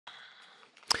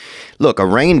Look, a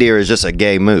reindeer is just a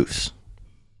gay moose.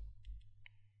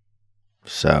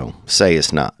 So, say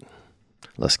it's not.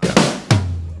 Let's go.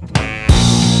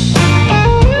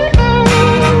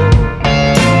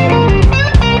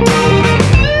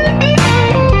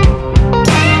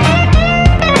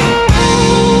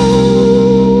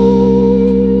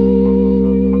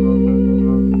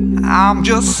 I'm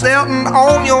just sitting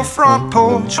on your front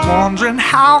porch, wondering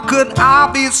how could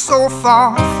I be so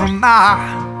far from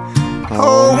my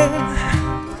home.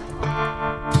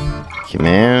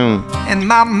 Man. And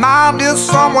my mind is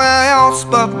somewhere else,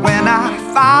 but when I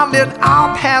find it,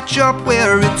 I'll patch up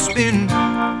where it's been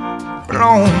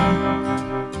blown.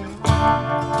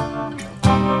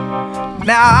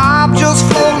 Now I'm just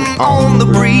floating on the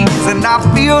breeze, and I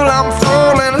feel I'm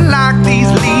falling like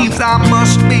these leaves. I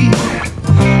must be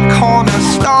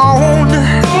cornerstone.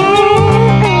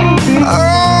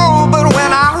 Oh, but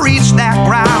when I reach that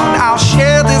ground, I'll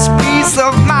share this peace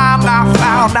of mind I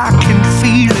found. I can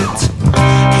feel it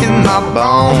in my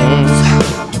bones,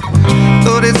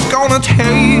 but it's gonna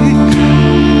take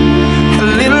a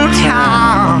little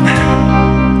time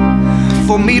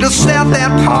for me to set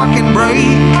that parking brake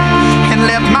and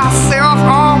let myself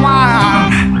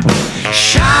unwind.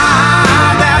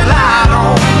 Shine that light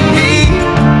on me.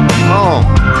 Oh.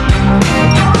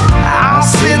 I'll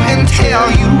sit and tell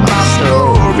you my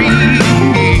stories.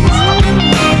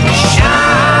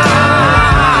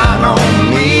 Shine on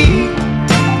me,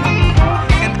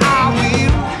 and I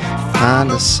will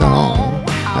Find a song,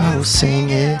 I will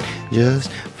sing it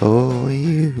just for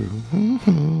you.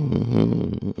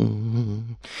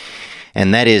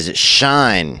 And that is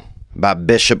Shine by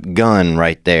Bishop Gunn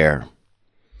right there.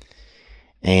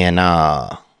 And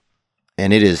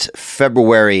it is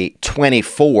February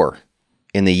 24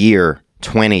 in the year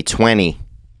 2020.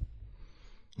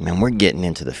 Man, we're getting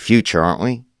into the future, aren't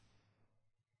we?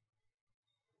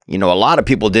 You know, a lot of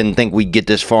people didn't think we'd get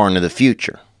this far into the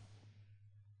future.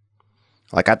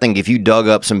 Like, I think if you dug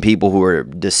up some people who were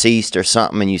deceased or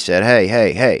something and you said,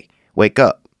 hey, wake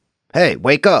up. Hey,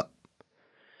 wake up.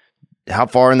 How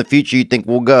far in the future you think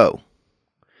we'll go?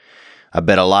 I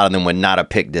bet a lot of them would not have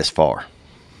picked this far.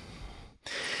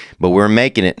 But we're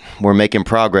making it. We're making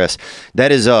progress.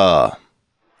 That is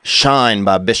Shine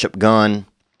by Bishop Gunn.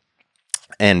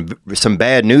 And some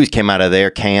bad news came out of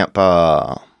their camp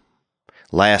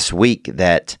last week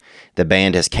that the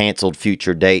band has canceled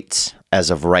future dates as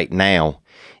of right now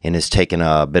and is taking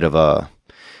a bit of a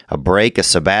break, a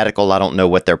sabbatical. I don't know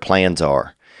what their plans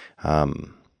are.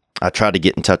 I tried to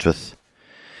get in touch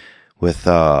with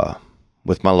my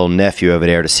little nephew over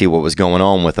there to see what was going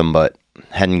on with them, but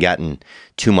hadn't gotten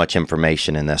too much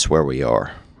information, and that's where we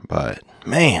are. But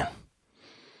man,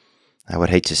 I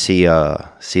would hate to see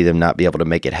them not be able to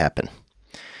make it happen,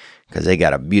 because they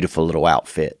got a beautiful little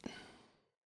outfit,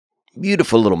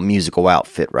 beautiful little musical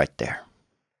outfit right there,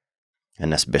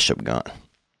 and that's Bishop Gunn.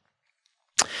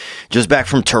 Just back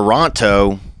from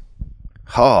Toronto.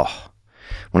 Oh,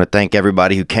 I want to thank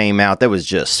everybody who came out. That was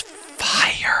just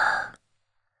fire.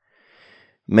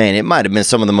 Man, it might have been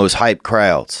some of the most hyped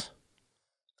crowds.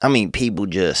 I mean, people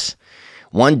just...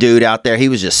 One dude out there, he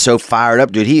was just so fired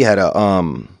up, dude. He had a...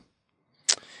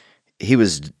 He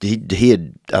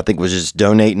had, I think, was just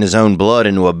donating his own blood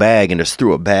into a bag and just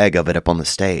threw a bag of it up on the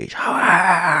stage.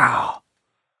 Wow.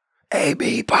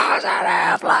 AB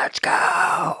positive, let's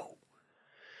go.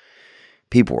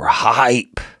 People were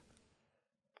hype.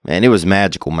 Man, it was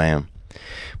magical, man.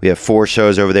 We have 4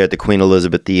 shows over there at the Queen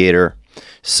Elizabeth Theater.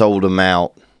 Sold them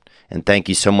out. And thank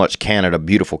you so much, Canada,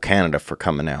 beautiful Canada, for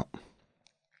coming out.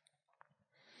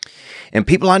 And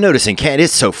people I notice in Canada,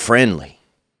 it's so friendly.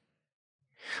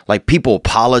 Like, people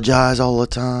apologize all the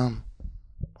time.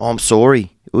 Oh, I'm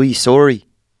sorry. Ooh, sorry.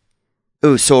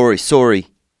 Ooh, sorry.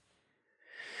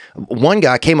 One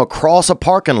guy came across a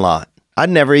parking lot. I'd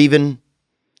never even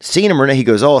seen him or he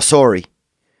goes, oh, sorry.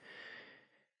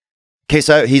 He's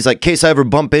like, in case I ever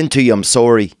bump into you, I'm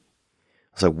sorry.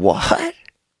 I was like, what?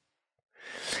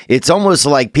 It's almost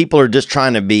like people are just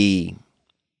trying to be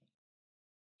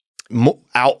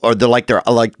out, or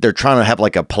they're trying to have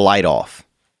like a polite off.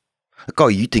 Like, oh,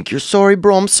 you think you're sorry,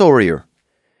 bro? I'm sorrier.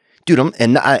 Dude,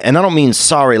 and I don't mean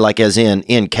sorry like as in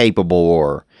incapable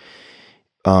or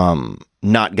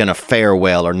not gonna fare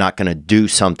well or not gonna do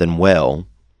something well.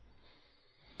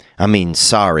 I mean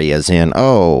sorry as in,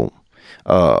 oh,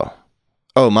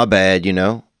 my bad, you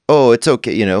know. Oh, it's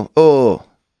okay, you know. Oh,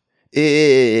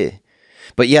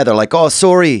 But yeah, they're like, oh,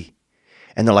 sorry.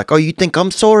 And they're like, oh, you think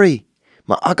I'm sorry?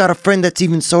 I got a friend that's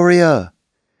even sorrier.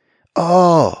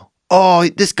 Oh,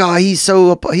 this guy, he's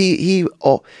so, he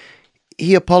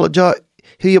apologized.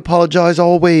 He apologized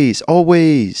always,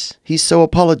 always. He's so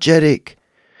apologetic.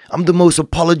 I'm the most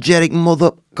apologetic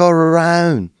motherfucker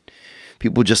around.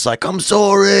 People just like, I'm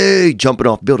sorry. Jumping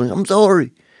off buildings. I'm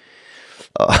sorry.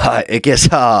 I guess,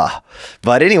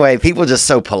 but anyway, people just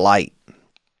so polite.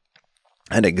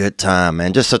 I had a good time,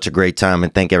 man. Just such a great time.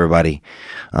 And thank everybody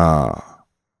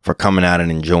for coming out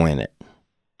and enjoying it.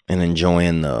 And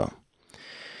enjoying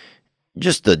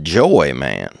just the joy,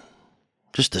 man.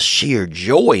 Just the sheer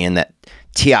joy in that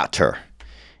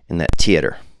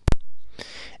theater.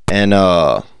 And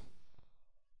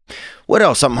what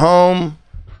else? I'm home.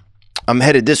 I'm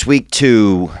headed this week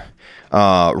to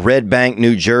Red Bank,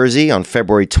 New Jersey on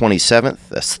February 27th.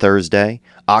 That's Thursday.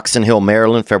 Oxon Hill,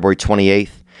 Maryland, February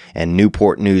 28th. And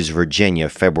Newport News, Virginia,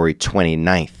 February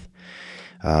 29th.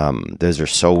 Those are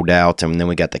sold out. And then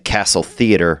we got the Castle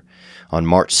Theater on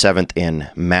March 7th in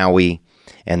Maui.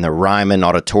 And the Ryman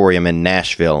Auditorium in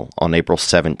Nashville on April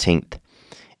 17th.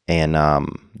 And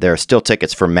there are still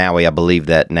tickets for Maui. I believe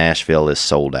that Nashville is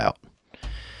sold out.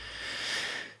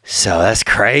 So that's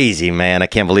crazy, man. I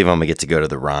can't believe I'm going to get to go to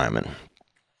the Ryman.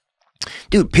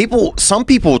 Dude, some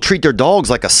people treat their dogs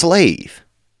like a slave.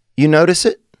 You notice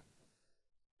it?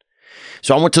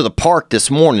 So I went to the park this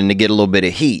morning to get a little bit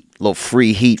of heat, a little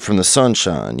free heat from the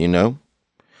sunshine, you know?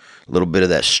 A little bit of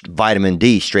that vitamin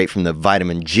D straight from the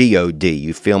vitamin God.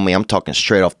 You feel me? I'm talking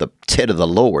straight off the tit of the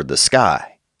Lord, the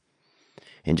sky.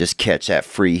 And just catch that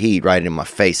free heat right in my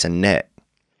face and neck.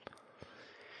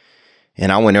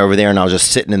 And I went over there and I was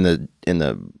just sitting in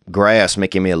the grass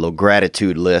making me a little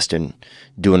gratitude list and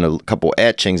doing a couple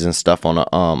etchings and stuff on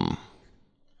on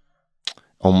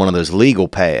one of those legal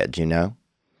pads, you know.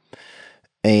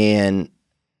 And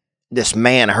this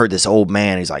man, I heard this old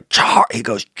man, he's like, he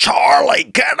goes, Charlie,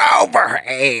 get over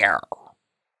here.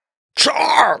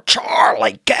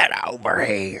 Charlie, get over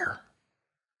here.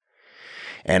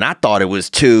 And I thought it was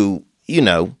two, you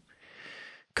know,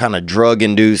 kind of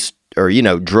drug-induced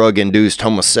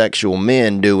homosexual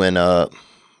men doing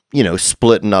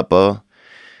splitting up a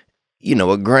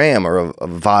gram or a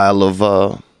vial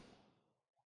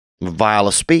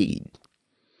of speed.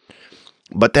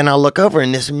 But then I look over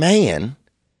and this man,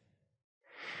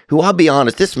 who I'll be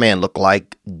honest, this man looked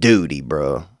like duty,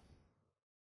 bro.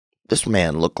 This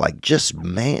man looked like just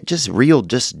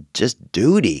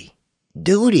duty.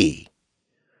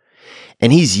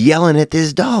 And he's yelling at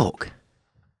this dog.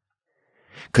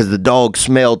 Because the dog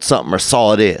smelled something or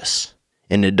saw this.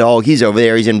 And the dog, he's over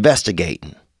there, he's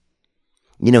investigating.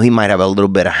 You know, he might have a little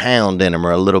bit of hound in him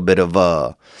or a little bit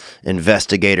of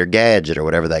Investigator Gadget or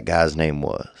whatever that guy's name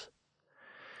was.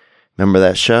 Remember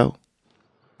that show?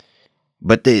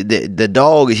 But the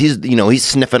dog, he's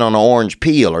sniffing on an orange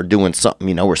peel or doing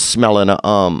something, or smelling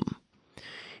a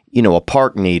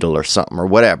park needle or something or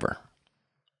whatever.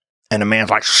 And the man's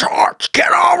like, Sharks, get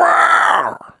over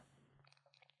here!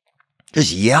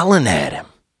 Just yelling at him.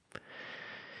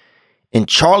 And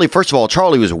Charlie, first of all,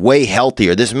 Charlie was way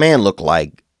healthier. This man looked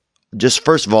like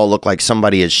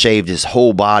somebody had shaved his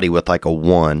whole body with like a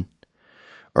 1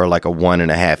 or like a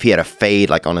 1.5. He had a fade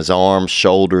like on his arms,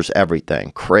 shoulders,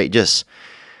 everything. Just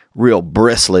real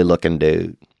bristly looking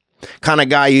dude. Kind of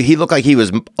guy, he looked like he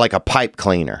was like a pipe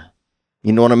cleaner.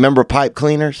 You know what I remember pipe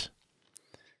cleaners?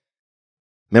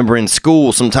 Remember in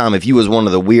school sometime if you was one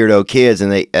of the weirdo kids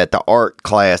and at the art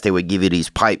class, they would give you these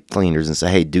pipe cleaners and say,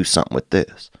 hey, do something with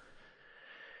this.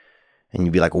 And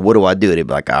you'd be like, well, what do I do? They'd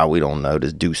be like, we don't know.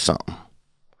 Just do something.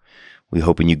 We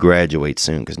hoping you graduate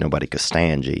soon because nobody could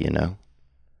stand you, you know?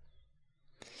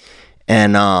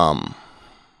 And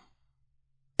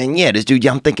yeah, this dude,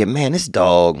 I'm thinking, man, this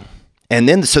dog. And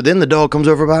then the dog comes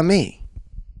over by me.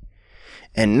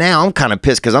 And now I'm kind of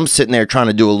pissed because I'm sitting there trying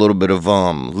to do a little bit of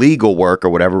legal work or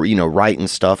whatever, writing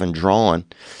stuff and drawing.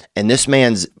 And this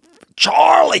man's,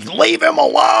 Charlie, leave him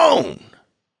alone.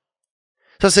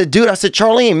 So I said,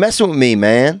 Charlie ain't messing with me,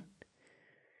 man.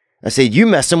 I said, you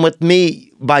messing with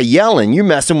me by yelling. You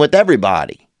messing with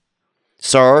everybody,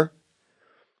 sir.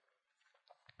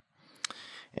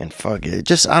 And fuck it.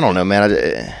 Just, I don't know,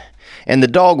 man. And the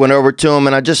dog went over to him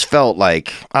and I just felt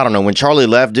like, I don't know, when Charlie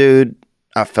left, dude,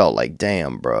 I felt like,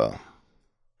 damn, bro.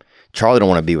 Charlie don't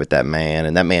want to be with that man,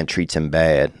 and that man treats him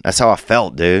bad. That's how I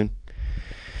felt, dude.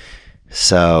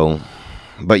 So,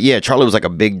 but yeah, Charlie was like a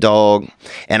big dog.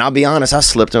 And I'll be honest, I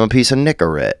slipped him a piece of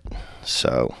Nicorette.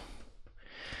 So,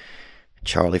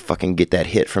 Charlie fucking get that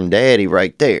hit from daddy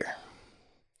right there.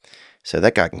 So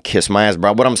that guy can kiss my ass,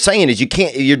 bro. What I'm saying is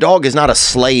your dog is not a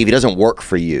slave. He doesn't work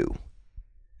for you.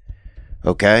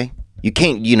 Okay? You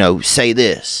can't, say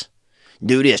this.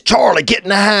 Do this. Charlie, get in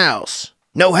the house.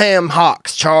 No ham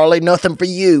hocks, Charlie. Nothing for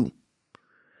you.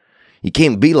 You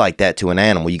can't be like that to an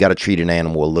animal. You got to treat an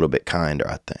animal a little bit kinder,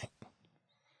 I think.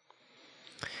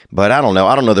 But I don't know.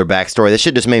 I don't know their backstory. That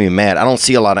shit just made me mad. I don't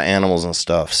see a lot of animals and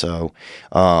stuff. So,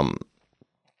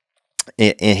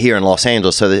 here in Los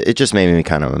Angeles, so it just made me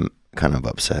kind of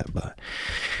upset. But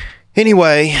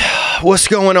anyway, what's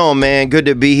going on, man? Good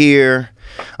to be here.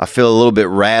 I feel a little bit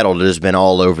rattled. It's been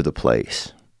all over the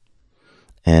place,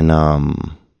 and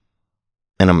I'm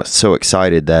so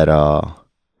excited that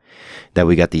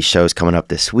we got these shows coming up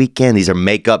this weekend. These are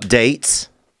makeup dates,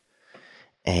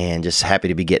 and just happy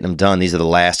to be getting them done. These are the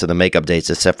last of the makeup dates,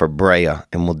 except for Brea,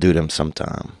 and we'll do them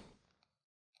sometime.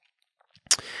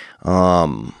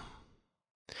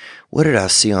 What did I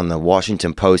see on the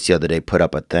Washington Post the other day? Put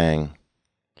up a thing.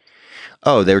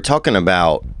 Oh, they were talking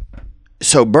about,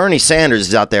 so Bernie Sanders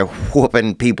is out there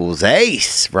whooping people's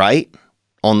ace, right?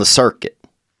 On the circuit,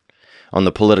 on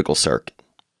the political circuit.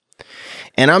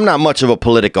 And I'm not much of a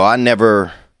political. I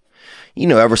never,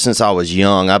 ever since I was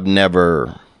young, I've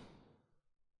never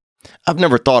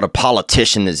thought a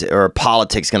politician or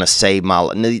politics going to save my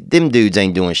life. Them dudes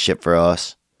ain't doing shit for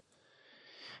us.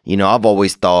 I've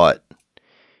always thought,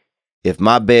 if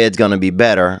my bed's going to be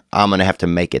better, I'm going to have to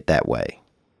make it that way.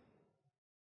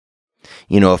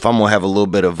 If I'm going to have a little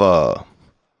bit of, if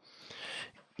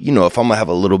I'm going to have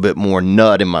a little bit more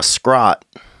nut in my scrot,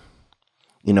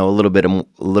 a little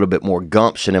bit more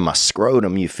gumption in my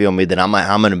scrotum, you feel me, then I'm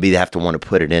going to have to want to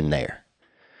put it in there.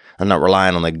 I'm not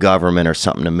relying on the government or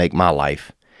something to make my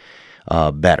life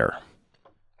better.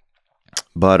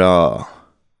 But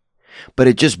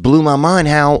it just blew my mind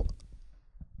how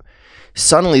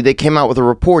suddenly they came out with a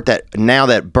report that now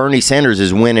that Bernie Sanders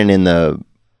is winning in the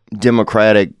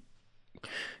Democratic,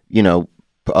 regionals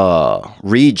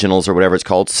or whatever it's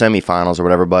called, semifinals or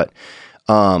whatever, but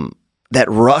that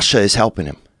Russia is helping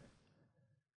him.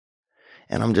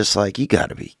 And I'm just like, you got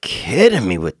to be kidding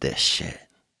me with this shit.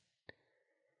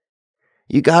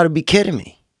 You got to be kidding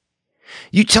me.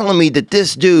 You telling me that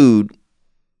this dude,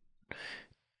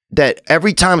 that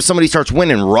every time somebody starts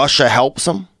winning, Russia helps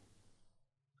them?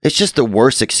 It's just the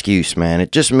worst excuse, man.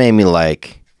 It just made me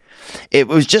like, it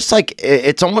was just like,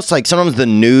 it's almost like sometimes the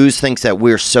news thinks that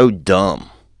we're so dumb.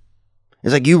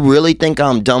 It's like, you really think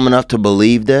I'm dumb enough to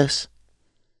believe this?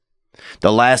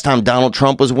 The last time Donald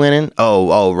Trump was winning,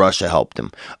 oh, Russia helped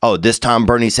him. Oh, this time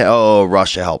Bernie said, oh,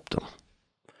 Russia helped him.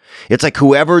 It's like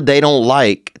whoever they don't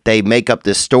like, they make up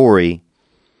this story.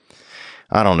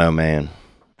 I don't know, man.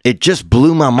 It just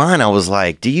blew my mind. I was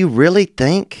like, do you really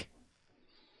think?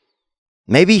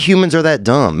 Maybe humans are that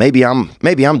dumb. Maybe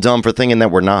I'm dumb for thinking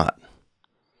that we're not.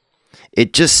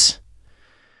 It just,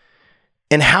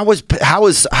 and how is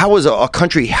a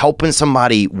country helping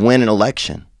somebody win an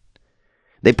election?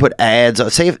 They put ads.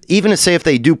 If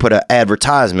they do put an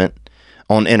advertisement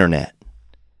on the internet,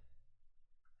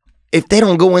 if they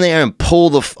don't go in there and pull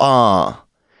the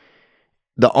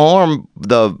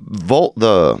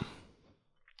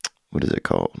what is it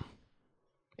called?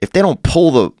 If they don't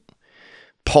pull the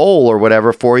poll or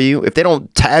whatever for you, if they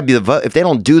don't tab you the vote, if they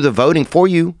don't do the voting for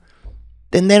you,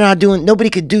 then they're not doing, nobody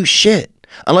could do shit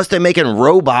unless they're making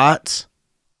robots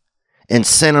and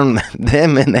sending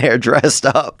them in there dressed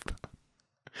up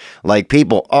like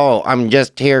people. Oh, I'm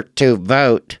just here to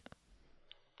vote.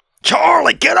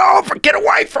 Charlie, get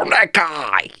away from that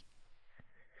guy.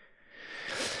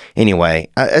 Anyway,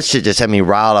 that shit just had me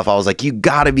riled off. I was like, you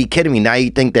gotta be kidding me. Now you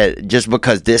think that just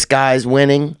because this guy's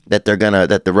winning, that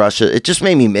the Russia, it just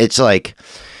made me, it's like,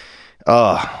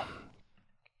 I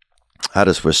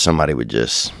just wish somebody would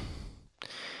just,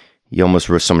 you almost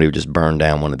wish somebody would just burn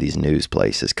down one of these news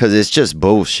places. Cause it's just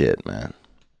bullshit, man.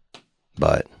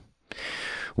 But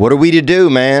what are we to do,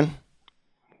 man?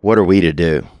 What are we to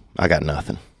do? I got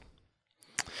nothing.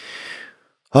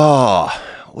 Oh,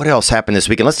 what else happened this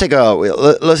weekend? Let's hit the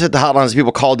hotlines.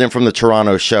 People called in from the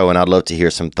Toronto show, and I'd love to hear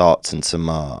some thoughts and some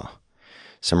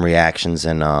reactions.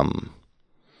 And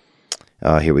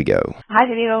here we go. Hi,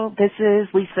 Theo. This is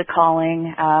Lisa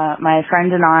calling. My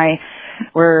friend and I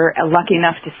were lucky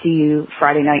enough to see you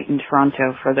Friday night in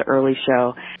Toronto for the early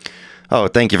show. Oh,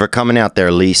 thank you for coming out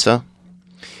there, Lisa.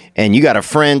 And you got a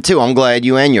friend too. I'm glad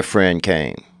you and your friend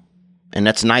came. And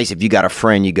that's nice. If you got a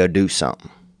friend, you go do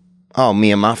something. Oh,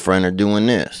 me and my friend are doing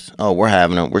this. Oh,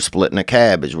 we're splitting a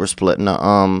cabbage. We're splitting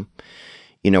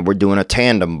we're doing a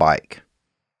tandem bike.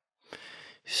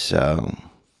 So,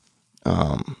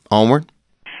 onward.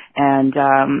 And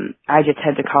I just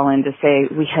had to call in to say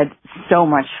we had so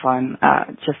much fun,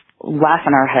 just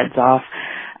laughing our heads off.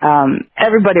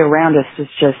 Everybody around us was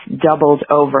just doubled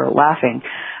over laughing.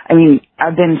 I mean,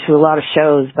 I've been to a lot of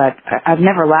shows, but I've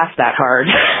never laughed that hard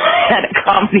at a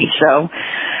comedy show.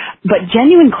 But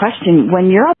genuine question,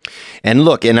 when you're up. And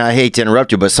look, and I hate to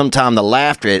interrupt you, but sometimes the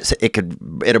laughter,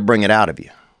 it'll bring it out of you.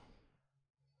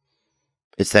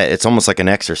 It's almost like an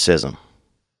exorcism,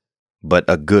 but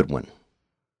a good one.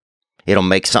 It'll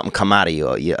make something come out of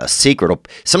you, a secret.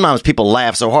 Sometimes people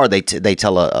laugh so hard they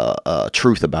tell a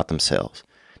truth about themselves.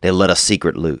 They let a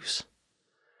secret loose.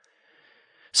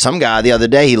 Some guy the other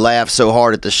day, he laughed so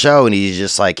hard at the show, and he's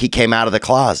just like, he came out of the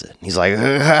closet. He's like,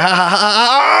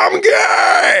 I'm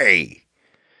gay.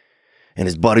 And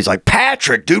his buddy's like,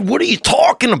 Patrick, dude, what are you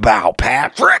talking about,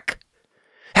 Patrick?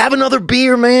 Have another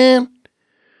beer, man.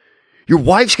 Your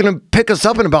wife's going to pick us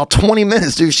up in about 20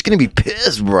 minutes, dude. She's going to be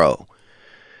pissed, bro.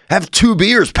 Have 2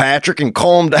 beers, Patrick, and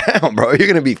calm down, bro. You're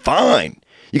going to be fine.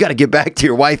 You got to get back to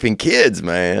your wife and kids,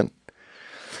 man.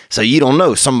 So you don't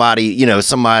know. Sometimes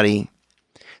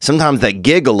that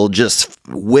giggle will just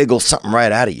wiggle something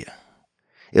right out of you.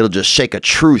 It'll just shake a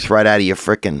truth right out of your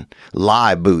freaking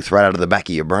lie booth, right out of the back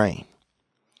of your brain.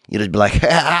 You'll just be like,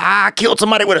 I killed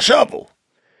somebody with a shovel.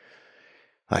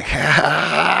 Like,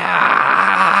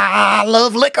 I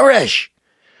love licorice.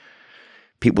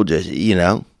 People just,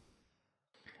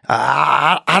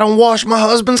 I don't wash my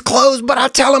husband's clothes, but I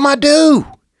tell him I do.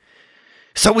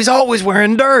 So he's always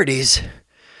wearing dirties.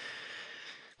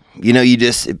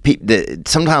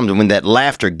 Sometimes when that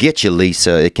laughter gets you,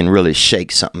 Lisa, it can really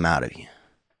shake something out of you.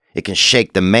 It can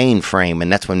shake the mainframe,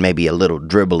 and that's when maybe a little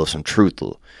dribble of some truth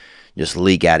will just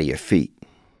leak out of your feet.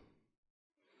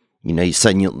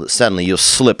 Suddenly you'll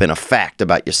slip in a fact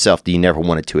about yourself that you never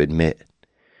wanted to admit.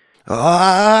 Oh,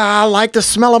 I like the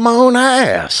smell of my own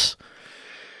ass.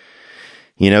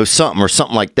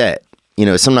 Something like that.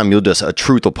 Sometimes a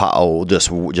truth will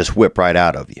just whip right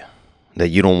out of you that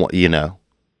you don't want,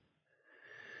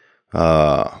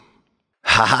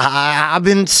 I've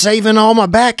been saving all my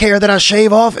back hair that I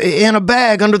shave off in a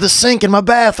bag under the sink in my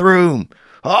bathroom.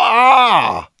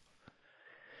 That's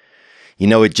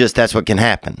what can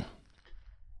happen.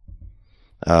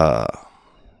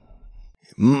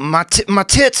 My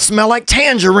tits smell like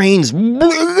tangerines.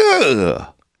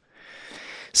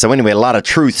 So anyway, a lot of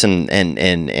truths and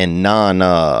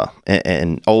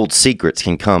old secrets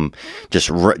can come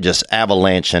just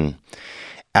avalanching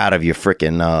out of your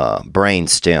freaking brain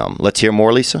stem. Let's hear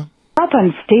more, Lisa. Up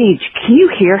on stage, can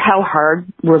you hear how hard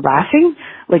we're laughing?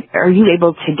 Like, are you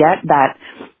able to get that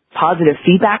positive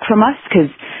feedback from us? Because,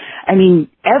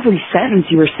 every sentence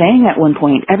you were saying at one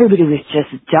point, everybody was just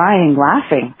dying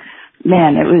laughing.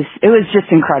 Man, it was just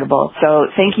incredible. So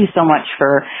thank you so much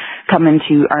for coming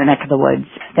to our neck of the woods.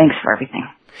 Thanks for everything.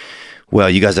 Well,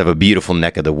 you guys have a beautiful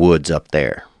neck of the woods up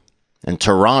there in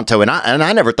Toronto. And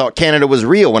I never thought Canada was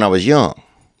real when I was young.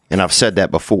 And I've said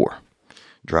that before.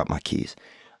 Drop my keys.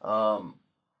 I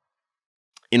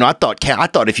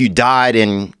thought if you died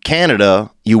in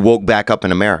Canada, you woke back up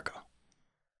in America.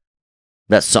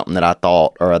 That's something that I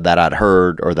thought, or that I'd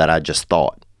heard, or that I just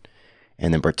thought,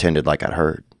 and then pretended like I'd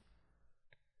heard.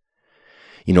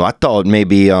 I thought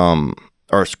maybe, or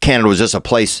Canada was just a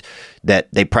place that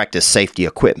they practice safety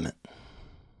equipment.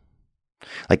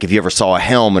 Like if you ever saw a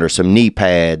helmet or some knee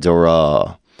pads,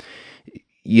 or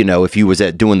if you was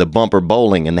doing the bumper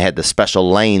bowling and they had the special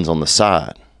lanes on the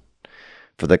side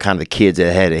for the kind of the kids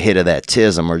that had a hit of that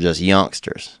tism, or just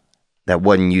youngsters that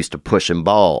wasn't used to pushing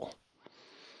ball.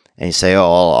 And you say, oh,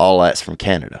 all that's from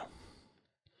Canada.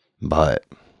 But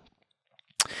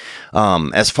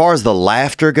as far as the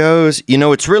laughter goes,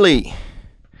 it's really,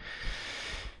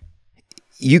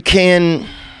 what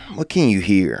can you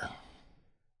hear?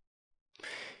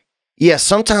 Yeah,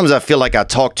 sometimes I feel like I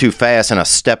talk too fast and I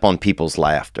step on people's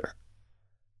laughter.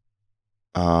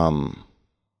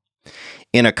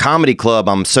 In a comedy club,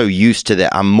 I'm so used to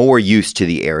that. I'm more used to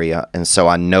the area, and so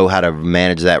I know how to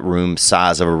manage that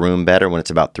size of a room better when it's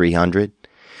about 300.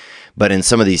 But in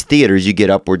some of these theaters, you get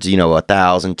upwards,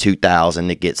 1,000,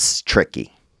 2,000. It gets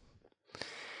tricky.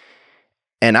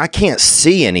 And I can't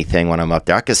see anything when I'm up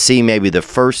there. I can see maybe the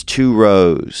first 2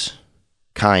 rows,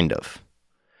 kind of.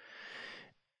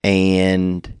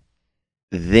 And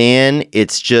then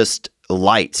it's just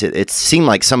lights. It seemed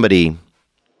like somebody...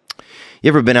 You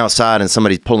ever been outside and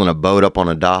somebody's pulling a boat up on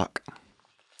a dock?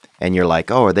 And you're like,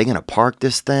 oh, are they going to park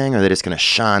this thing? Or are they just going to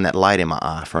shine that light in my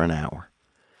eye for an hour?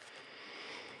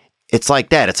 It's like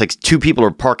that. It's like 2 people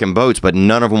are parking boats, but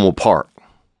none of them will park.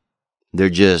 They're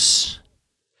just...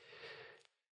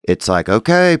 It's like,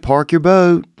 okay, park your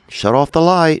boat. Shut off the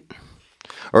light.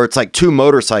 Or it's like 2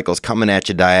 motorcycles coming at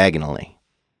you diagonally.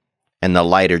 And the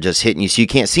light are just hitting you, so you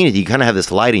can't see anything. You kind of have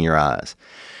this light in your eyes.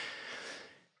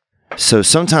 So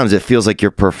sometimes it feels like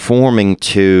you're performing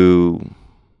to...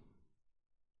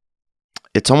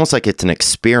 It's almost like it's an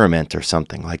experiment or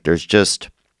something. Like there's just...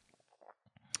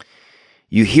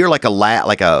 you hear like a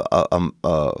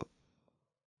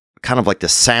kind of like the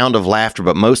sound of laughter,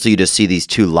 but mostly you just see these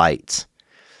two lights,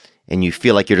 and you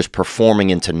feel like you're just performing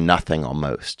into nothing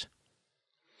almost.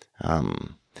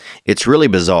 It's really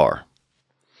bizarre.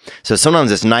 So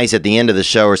sometimes it's nice at the end of the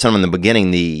show, or some in the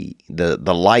beginning,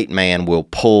 the light man will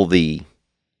bring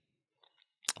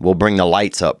the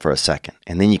lights up for a second,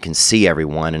 and then you can see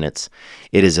everyone, and it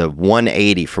is a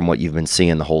 180 from what you've been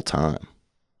seeing the whole time.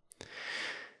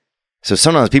 So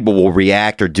sometimes people will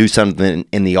react or do something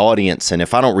in the audience, and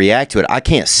if I don't react to it, I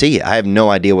can't see it. I have no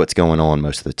idea what's going on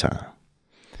most of the time.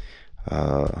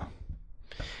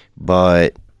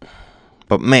 But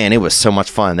man, it was so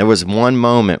much fun. There was one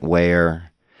moment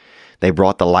where they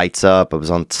brought the lights up. It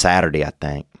was on Saturday, I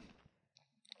think.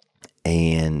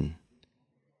 And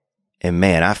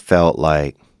man, I felt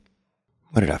like,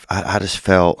 I just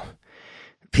felt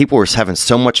people were having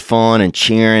so much fun and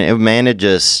cheering.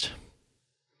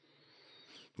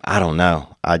 I don't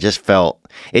know. I just felt,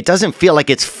 it doesn't feel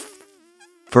like it's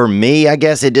for me, I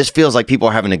guess. It just feels like people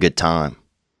are having a good time.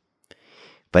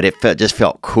 But it just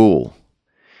felt cool.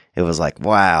 It was like,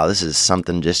 wow, this is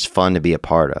something just fun to be a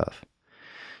part of.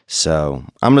 So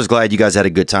I'm just glad you guys had a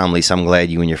good time, Lisa. I'm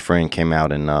glad you and your friend came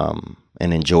out and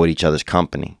enjoyed each other's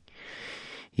company.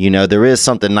 You know, there is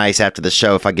something nice after the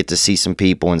show if I get to see some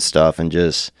people and stuff, and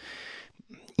just,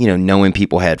 you know, knowing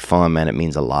people had fun, man, it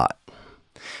means a lot.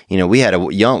 You know, we had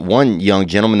one young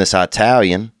gentleman, this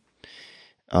Italian,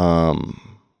 and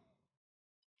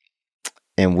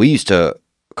we used to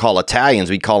call Italians,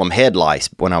 we'd call them head lice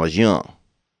when I was young,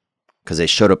 because they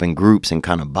showed up in groups and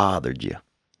kind of bothered you.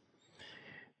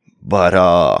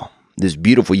 But this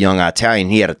beautiful young Italian,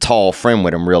 he had a tall friend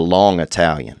with him, real long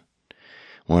Italian,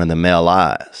 one of the male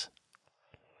eyes.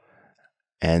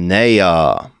 And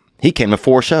he came to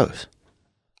 4 shows.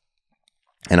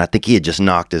 And I think he had just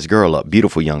knocked his girl up.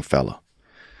 Beautiful young fella.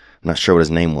 I'm not sure what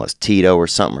his name was. Tito or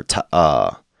something.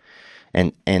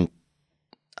 And I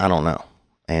don't know.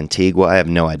 Antigua. I have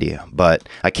no idea. But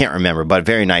I can't remember. But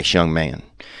very nice young man.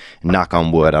 Knock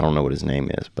on wood. I don't know what his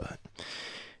name is.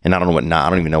 And I don't even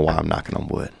know why I'm knocking on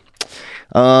wood.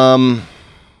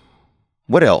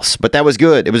 What else? But that was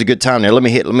good. It was a good time there. Let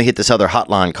me hit this other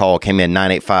hotline call. Came in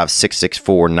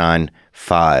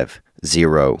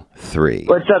 985-664-9503.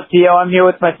 What's up, Theo? I'm here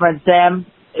with my friend Sam.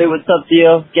 Hey, what's up,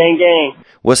 Theo? Gang, gang.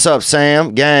 What's up,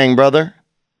 Sam? Gang, brother.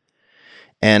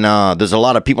 And there's a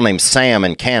lot of people named Sam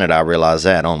in Canada. I realize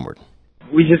that. Onward.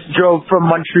 We just drove from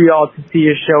Montreal to see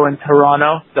a show in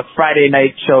Toronto, the Friday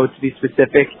night show to be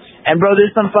specific. And bro,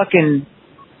 there's some fucking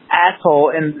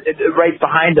asshole right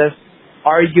behind us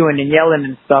arguing and yelling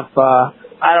and stuff. I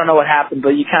don't know what happened,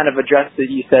 but you kind of addressed it.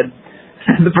 You said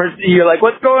the person, you're like,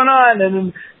 "What's going on?" And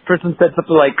then the person said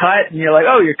something like "cut," and you're like,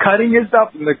 "Oh, you're cutting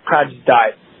yourself," and the crowd just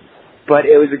died. But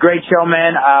it was a great show,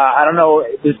 man. I don't know,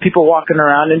 there's people walking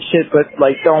around and shit, but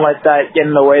like, don't let that get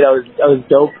in the way. That was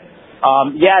dope.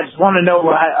 Yeah, I just want to know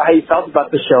how you felt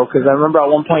about the show, because I remember at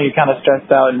one point you kind of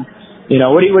stressed out. And you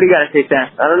know, what do you got to say, Sam?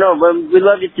 I don't know, but we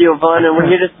love you, Theo Vaughn, and we're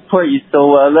here to support you.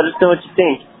 So let us know what you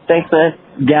think. Thanks, man.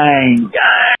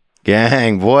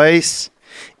 Gang, voice.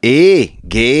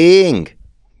 Gang.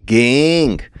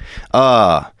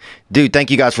 Dude,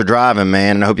 thank you guys for driving,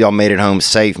 man, and I hope y'all made it home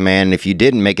safe, man. And if you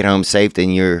didn't make it home safe,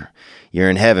 then you're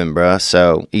in heaven, bruh.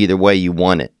 So either way, you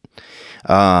won it.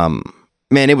 Man,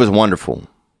 it was wonderful.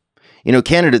 You know,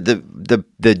 Canada,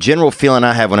 the general feeling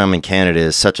I have when I'm in Canada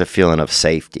is such a feeling of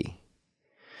safety.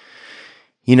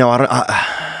 You know,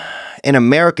 in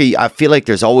America, I feel like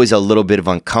there's always a little bit of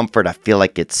uncomfort. I feel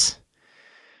like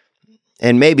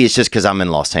and maybe it's just because I'm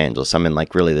in Los Angeles. I'm in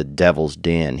like really the devil's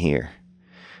den here.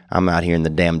 I'm out here in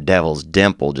the damn devil's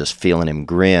dimple, just feeling him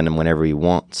grin and whenever he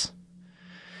wants.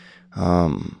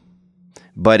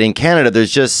 But in Canada,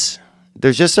 there's just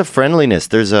a friendliness.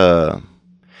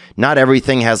 Not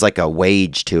everything has like a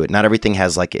wage to it. Not everything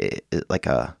has like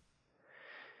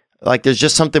there's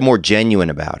just something more genuine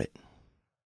about it.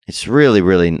 It's really,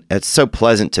 really, it's so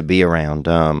pleasant to be around.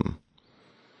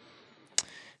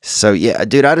 So yeah,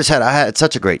 dude, I had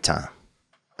such a great time.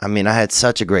 I mean, I had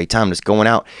such a great time just going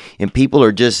out, and people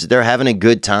are they're having a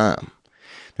good time.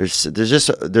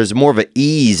 There's more of an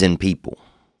ease in people.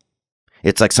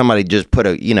 It's like somebody just put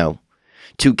 2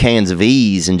 cans of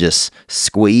ease and just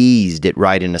squeezed it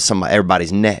right into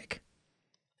everybody's neck.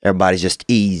 Everybody's just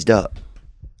eased up.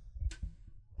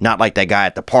 Not like that guy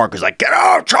at the park who's like, "Get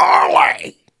out,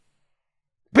 Charlie!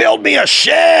 Build me a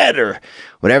shed," or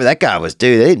whatever that guy was.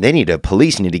 Dude,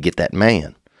 police need to get that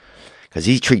man, because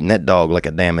he's treating that dog like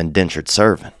a damn indentured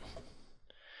servant.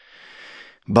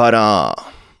 But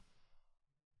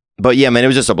yeah, man, it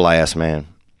was just a blast, man.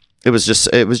 it was just,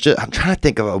 I'm trying to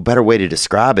think of a better way to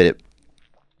describe it.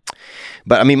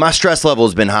 But I mean, my stress level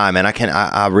has been high, man.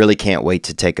 I really can't wait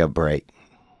to take a break.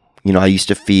 You know, I used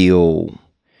to feel,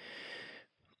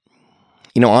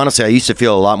 honestly, I used to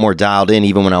feel a lot more dialed in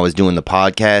even when I was doing the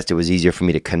podcast. It was easier for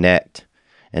me to connect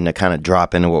and to kind of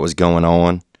drop into what was going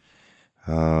on.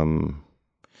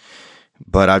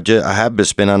 But I have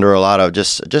just been under a lot of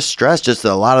just stress, just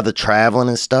a lot of the traveling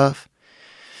and stuff.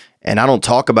 And I don't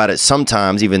talk about it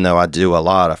sometimes, even though I do a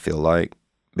lot, I feel like,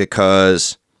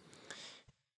 because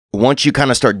once you kind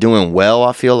of start doing well,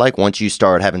 I feel like once you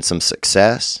start having some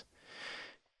success,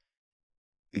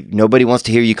 nobody wants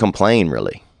to hear you complain,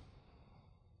 really.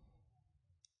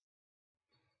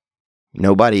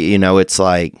 Nobody, it's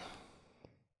like,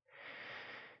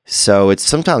 so it's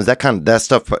sometimes that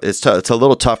stuff, it's a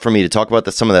little tough for me to talk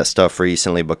about some of that stuff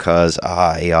recently, because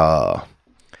I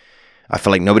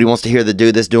feel like nobody wants to hear the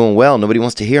dude that's doing well. Nobody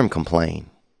wants to hear him complain.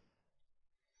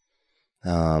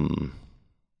 But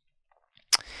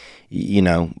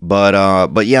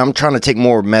yeah, I'm trying to take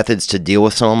more methods to deal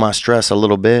with some of my stress a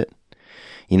little bit.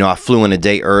 I flew in a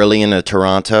day early into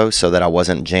Toronto so that I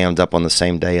wasn't jammed up on the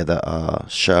same day of the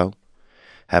show,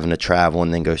 having to travel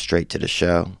and then go straight to the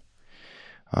show.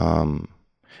 I'm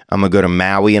going to go to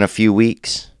Maui in a few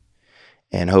weeks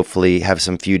and hopefully have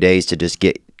some few days to just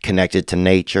get connected to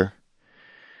nature.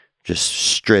 Just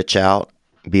stretch out,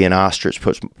 be an ostrich,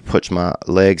 push my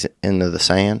legs into the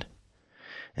sand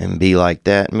and be like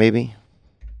that, maybe.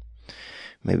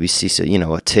 Maybe see,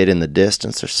 a tit in the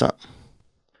distance or something.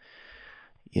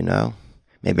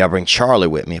 Maybe I'll bring Charlie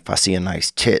with me if I see a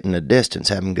nice tit in the distance,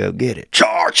 have him go get it.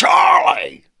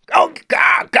 Charlie!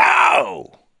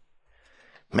 Go!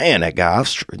 Man, that guy,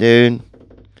 dude.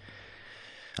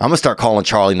 I'm going to start calling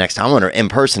Charlie next time. I'm going to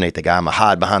impersonate the guy. I'm going to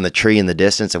hide behind the tree in the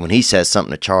distance, and when he says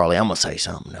something to Charlie, I'm going to say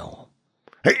something to him.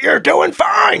 Hey, you're doing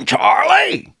fine,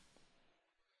 Charlie.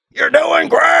 You're doing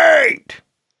great.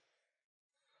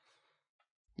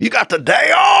 You got the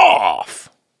day off.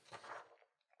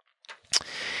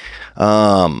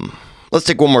 Let's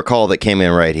take one more call that came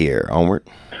in right here. Onward.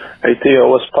 Hey, Theo,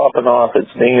 what's popping off?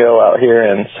 It's Dingo out here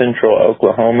in central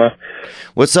Oklahoma.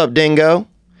 What's up, Dingo?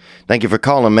 Thank you for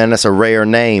calling, man. That's a rare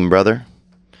name, brother.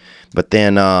 But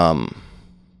then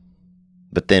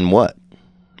what?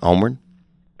 Onward?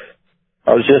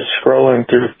 I was just scrolling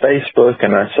through Facebook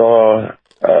and I saw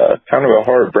kind of a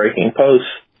heartbreaking post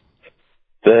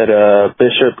that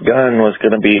Bishop Gunn was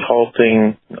going to be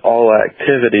halting all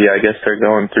activity. I guess they're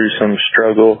going through some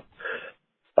struggle.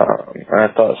 I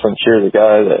thought since you're the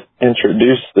guy that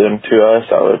introduced them to us,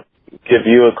 I would give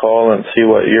you a call and see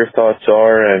what your thoughts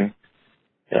are. And,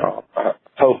 I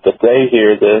hope that they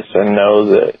hear this and know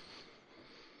that,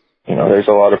 there's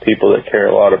a lot of people that care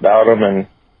a lot about them, and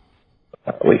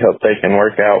we hope they can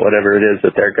work out whatever it is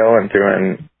that they're going through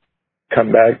and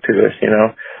come back to us,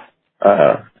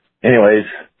 Anyways,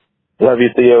 love you,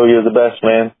 Theo. You're the best,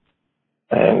 man.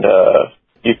 And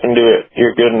you can do it.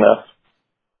 You're good enough.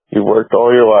 You worked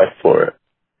all your life for it.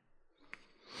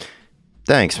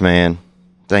 Thanks, man.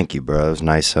 Thank you, bro. It was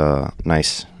nice.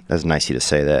 That's nice of you to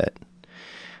say that.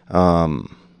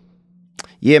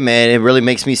 Yeah, man, it really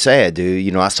makes me sad,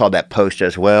 dude. I saw that post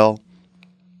as well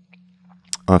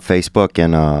on Facebook,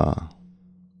 and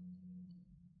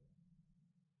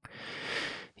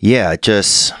yeah, it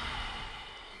just,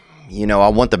 I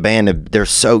want the band to, they're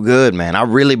so good, man. I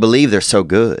really believe they're so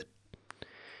good.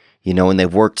 And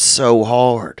they've worked so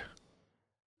hard.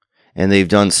 And they've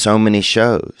done so many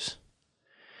shows.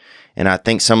 And I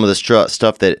think some of the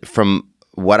stuff that, from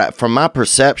my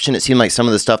perception, it seemed like some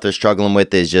of the stuff they're struggling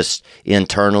with is just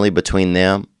internally between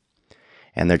them.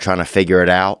 And they're trying to figure it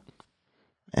out.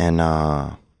 And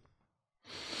I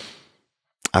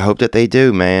hope that they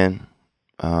do, man.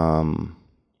 I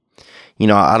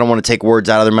don't want to take words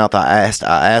out of their mouth. I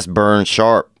asked Burn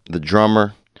Sharp, the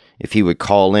drummer, if he would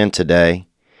call in today.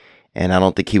 And I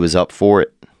don't think he was up for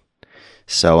it.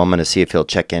 So I'm going to see if he'll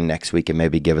check in next week and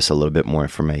maybe give us a little bit more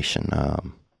information.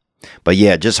 But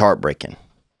yeah, just heartbreaking.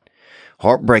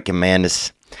 Heartbreaking, man.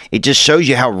 It just shows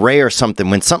you how rare something,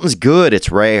 when something's good, it's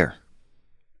rare.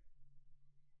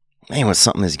 Man, when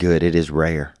something is good, it is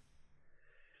rare.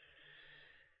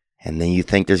 And then you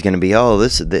think there's going to be,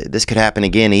 this could happen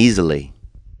again easily.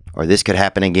 Or this could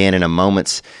happen again in a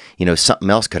moment's, something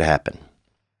else could happen.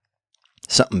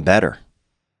 Something better.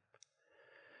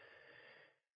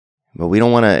 But we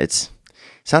don't want to, it's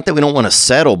not that we don't want to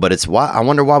settle, but it's why, I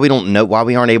wonder why we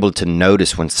aren't able to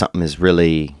notice when something is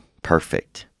really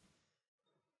perfect.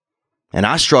 And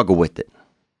I struggle with it.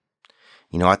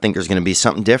 I think there's going to be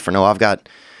something different. I've got,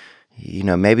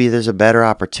 maybe there's a better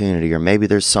opportunity, or maybe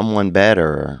there's someone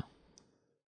better.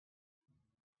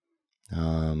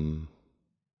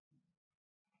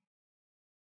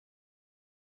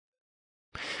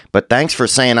 But thanks for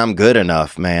saying I'm good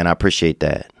enough, man. I appreciate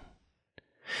that.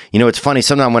 You know, it's funny.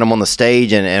 Sometimes when I'm on the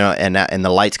stage and the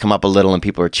lights come up a little and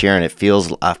people are cheering, I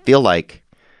feel like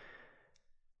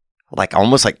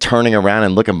almost like turning around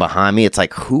and looking behind me. It's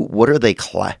like, what are they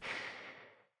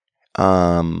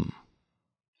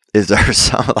is there is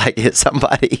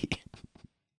somebody,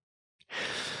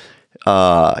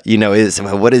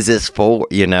 what is this for?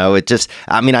 You know, it just,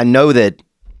 I mean, I know that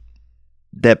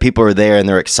people are there and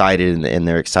they're excited and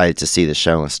they're excited to see the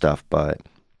show and stuff, but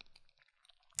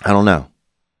I don't know.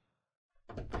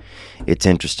 It's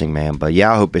interesting, man. But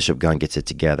yeah, I hope Bishop Gunn gets it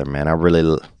together, man. I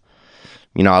really,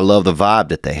 I love the vibe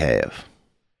that they have.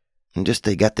 And just,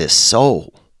 they got this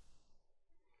soul.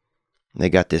 They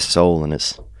got this soul, and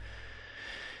it's,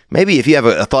 maybe if you have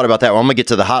a thought about that, well, I'm going to get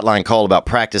to the hotline call about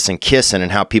practicing kissing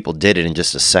and how people did it in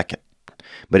just a second.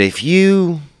 But if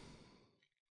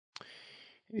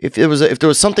there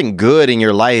was something good in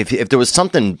your life, if there was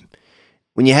something,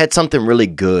 when you had something really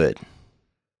good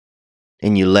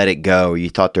and you let it go, or you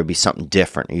thought there'd be something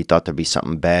different, or you thought there'd be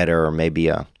something better, or maybe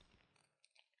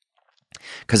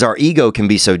because our ego can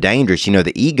be so dangerous. You know,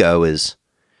 the ego is,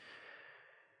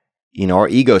 our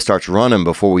ego starts running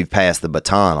before we've passed the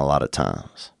baton a lot of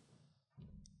times.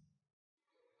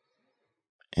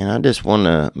 And I just want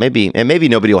to, maybe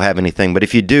nobody will have anything, but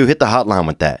if you do, hit the hotline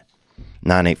with that.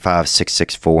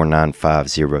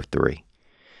 985-664-9503.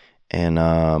 And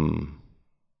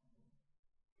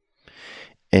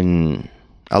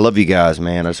I love you guys,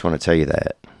 man. I just want to tell you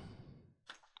that.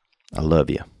 I love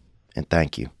you. And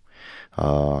thank you.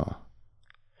 One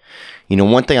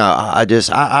thing I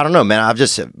don't know, man. I've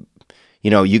just,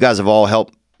 you guys have all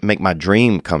helped make my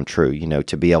dream come true,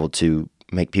 to be able to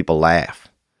make people laugh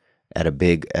at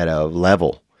a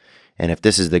level. And if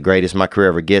this is the greatest my career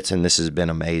ever gets, and this has been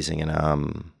amazing, and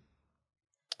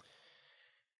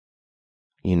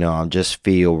I just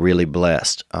feel really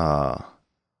blessed. But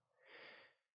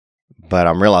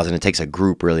I'm realizing it takes a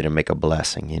group really to make a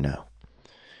blessing,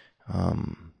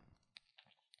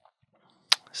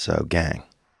 So, gang.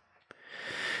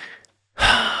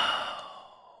 I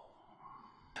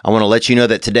want to let you know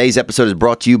that today's episode is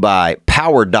brought to you by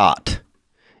PowerDot.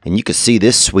 And you can see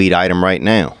this sweet item right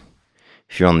now,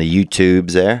 if you're on the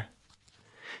YouTubes there.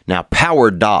 Now,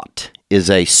 PowerDot is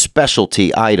a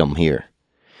specialty item here.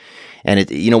 And,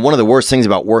 one of the worst things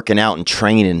about working out and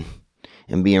training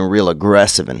and being real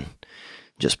aggressive and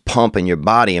just pumping your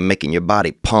body and making your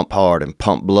body pump hard and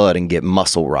pump blood and get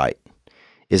muscle right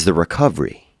is the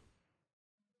recovery.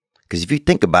 Because if you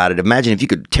think about it, imagine if you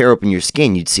could tear open your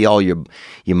skin, you'd see all your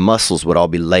muscles would all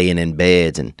be laying in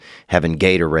beds and having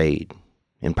Gatorade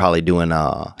and probably doing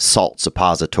salt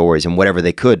suppositories and whatever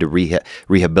they could to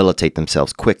rehabilitate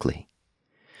themselves quickly.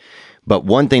 But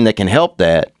one thing that can help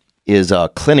that is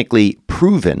clinically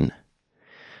proven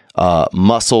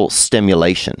muscle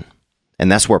stimulation. And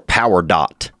that's where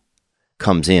PowerDot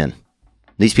comes in.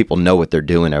 These people know what they're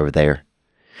doing over there.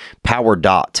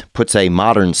 PowerDot puts a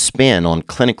modern spin on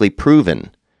clinically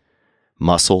proven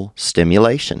muscle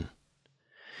stimulation.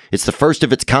 It's the first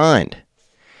of its kind.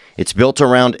 It's built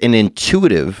around an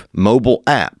intuitive mobile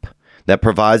app that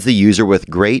provides the user with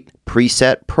great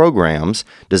preset programs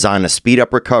designed to speed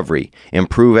up recovery,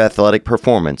 improve athletic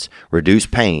performance, reduce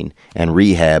pain, and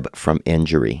rehab from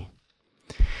injury.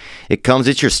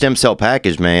 It's your stem cell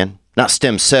package, man. Not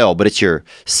stem cell, but it's your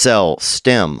cell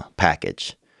stem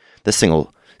package. This thing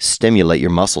will stimulate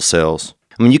your muscle cells.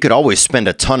 I mean, you could always spend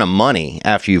a ton of money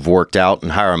after you've worked out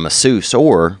and hire a masseuse,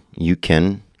 or you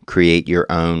can create your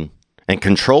own and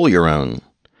control your own.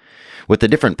 With the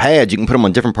different pads, you can put them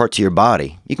on different parts of your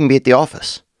body. You can be at the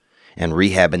office and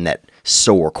rehabbing that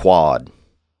sore quad.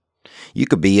 You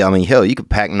could be, you could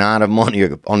pack 9 of them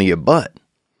onto your butt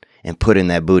and put in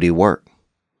that booty work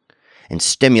and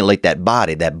stimulate that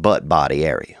body, that butt body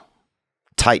area.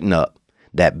 Tighten up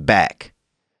that back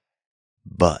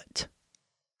butt.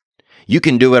 You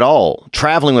can do it all.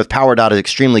 Traveling with PowerDot is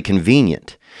extremely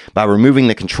convenient by removing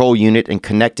the control unit and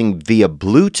connecting via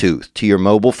Bluetooth to your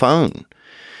mobile phone.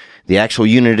 The actual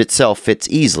unit itself fits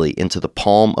easily into the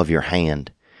palm of your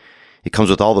hand. It comes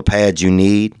with all the pads you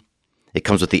need. It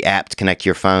comes with the app to connect to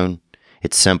your phone.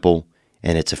 It's simple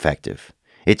and it's effective.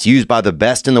 It's used by the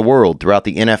best in the world throughout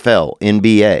the NFL,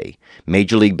 NBA,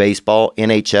 Major League Baseball,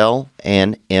 NHL,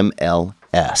 and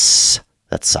MLS.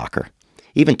 That's soccer.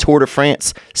 Even Tour de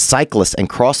France cyclists and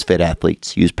CrossFit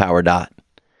athletes use PowerDot.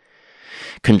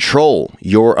 Control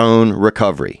your own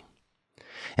recovery.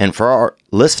 And for our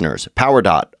listeners,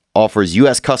 PowerDot offers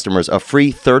U.S. customers a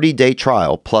free 30-day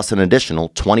trial plus an additional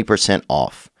 20%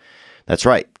 off. That's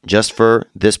right. just for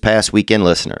this past weekend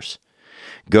listeners.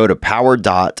 Go to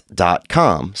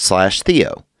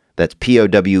PowerDot.com/Theo. That's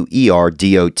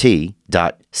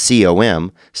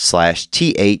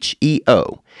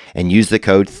PowerDot.com/THEO and use the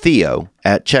code Theo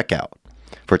at checkout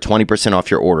for 20% off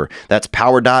your order. That's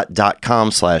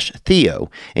PowerDot.com/Theo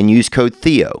and use code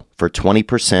Theo for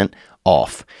 20%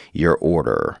 off your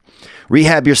order.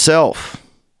 Rehab yourself.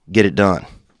 Get it done.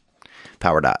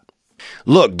 PowerDot.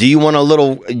 Look, do you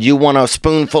want a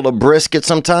spoonful of brisket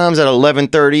sometimes at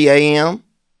 11:30 a.m.?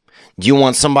 Do you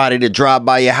want somebody to drive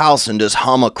by your house and just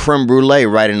hum a creme brulee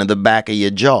right into the back of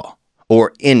your jaw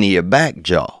or into your back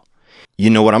jaw? You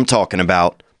know what I'm talking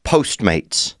about.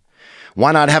 Postmates.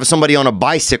 Why not have somebody on a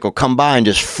bicycle come by and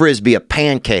just frisbee a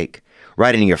pancake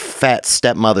right in your fat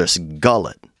stepmother's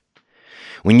gullet?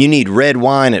 When you need red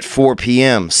wine at 4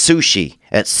 p.m., sushi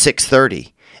at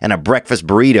 6:30, and a breakfast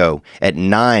burrito at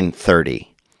 9:30,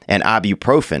 and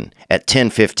ibuprofen at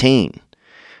 10:15.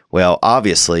 Well,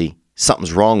 obviously,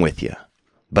 something's wrong with you,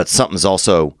 but something's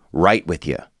also right with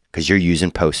you because you're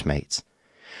using Postmates.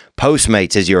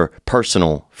 Postmates is your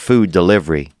personal food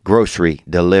delivery, grocery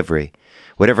delivery,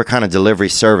 whatever kind of delivery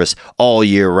service all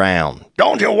year round.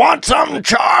 Don't you want something,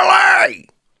 Charlie?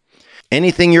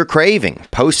 Anything you're craving,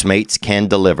 Postmates can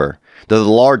deliver. They're the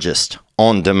largest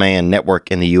on-demand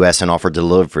network in the U.S. and offer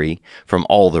delivery from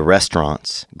all the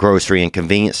restaurants, grocery and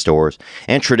convenience stores,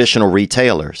 and traditional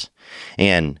retailers,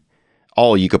 and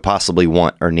all you could possibly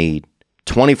want or need.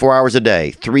 24 hours a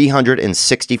day,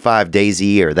 365 days a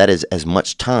year. That is as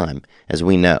much time as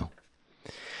we know.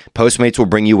 Postmates will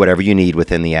bring you whatever you need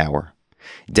within the hour.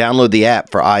 Download the app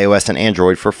for iOS and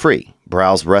Android for free.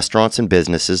 Browse restaurants and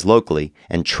businesses locally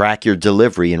and track your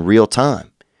delivery in real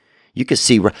time. You can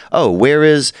see, where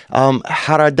is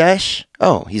Haradesh?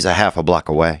 Oh, he's a half a block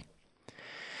away.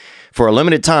 For a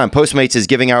limited time, Postmates is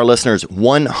giving our listeners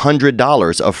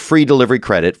 $100 of free delivery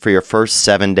credit for your first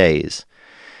 7 days.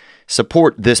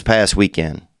 Support this past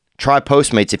weekend. Try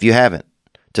Postmates if you haven't.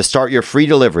 To start your free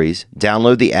deliveries,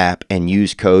 download the app and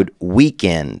use code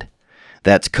WEEKEND.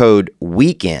 That's code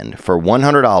WEEKEND for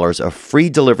 $100 of free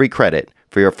delivery credit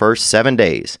for your first 7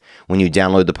 days when you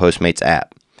download the Postmates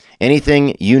app.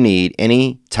 Anything you need,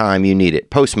 anytime you need it,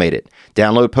 Postmate it.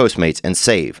 Download Postmates and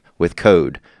save with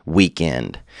code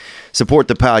WEEKEND. Support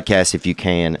the podcast if you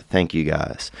can. Thank you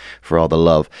guys for all the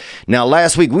love. Now,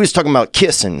 last week we was talking about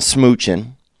kissing,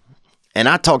 smooching, and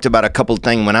I talked about a couple of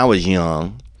things when I was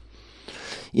young.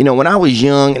 You know, when I was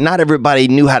young, not everybody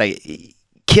knew how to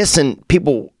kissing.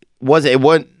 People it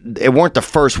weren't the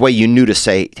first way you knew to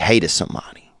say hey to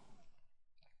somebody.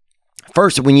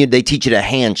 First, they teach you the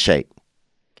handshake.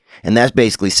 And that's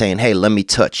basically saying, hey, let me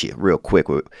touch you real quick.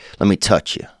 Let me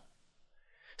touch you.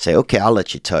 Say, okay, I'll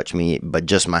let you touch me, but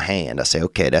just my hand. I say,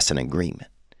 okay, that's an agreement.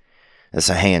 That's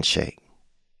a handshake.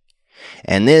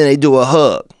 And then they do a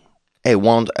hug. Hey,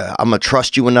 I'm going to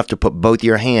trust you enough to put both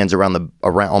your hands around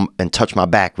and touch my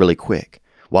back really quick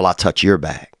while I touch your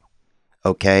back.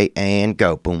 Okay, and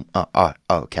go. Boom.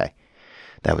 Okay.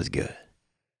 That was good.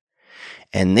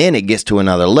 And then it gets to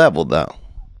another level, though.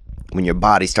 When your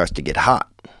body starts to get hot.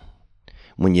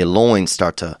 When your loins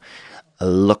start to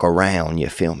look around, you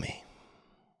feel me?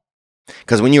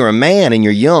 Because when you're a man and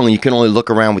you're young, you can only look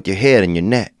around with your head and your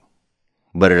neck.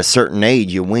 But at a certain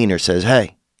age, your wiener says,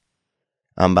 hey,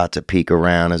 I'm about to peek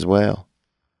around as well.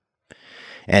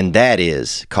 And that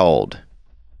is called,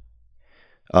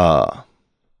 what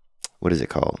is it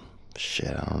called?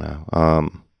 Shit, I don't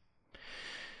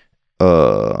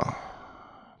know.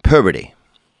 Puberty.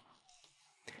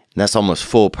 And that's almost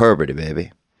full puberty,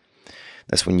 baby.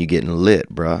 That's when you getting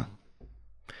lit, bruh.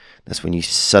 That's when you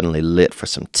suddenly lit for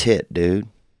some tit, dude.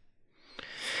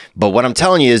 But what I'm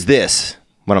telling you is this.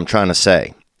 What I'm trying to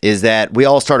say is that we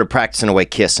all started practicing away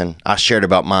kissing. I shared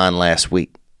about mine last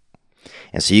week.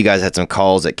 And so you guys had some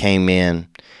calls that came in,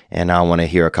 and I want to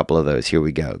hear a couple of those. Here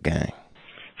we go, gang.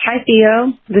 Hi,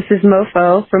 Theo. This is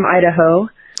Mofo from Idaho.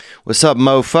 What's up,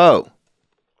 Mofo?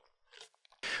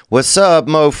 What's up,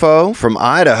 Mofo from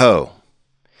Idaho?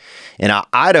 And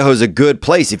Idaho's a good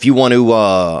place if you want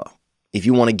to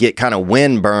get kind of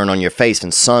windburn on your face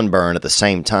and sunburn at the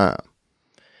same time.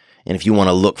 And if you want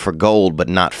to look for gold but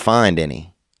not find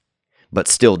any, but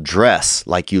still dress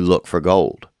like you look for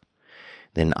gold,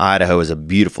 then Idaho is a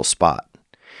beautiful spot.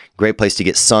 Great place to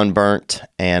get sunburnt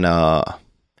and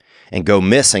go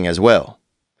missing as well.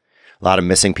 A lot of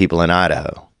missing people in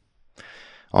Idaho.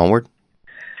 Onward.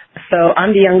 So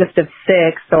I'm the youngest of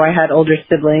 6, so I had older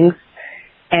siblings.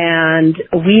 And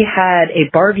we had a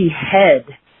Barbie head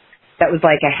that was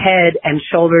like a head and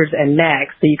shoulders and neck.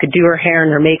 So you could do her hair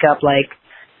and her makeup like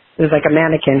it was like a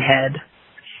mannequin head.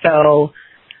 So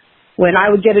when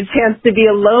I would get a chance to be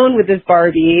alone with this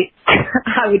Barbie,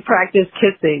 I would practice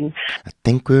kissing. I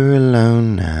think we're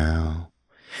alone now.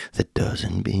 There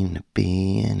doesn't seem to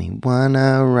be anyone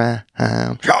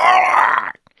around.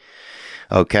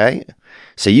 Okay.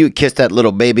 So you kissed that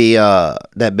little baby,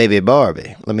 that baby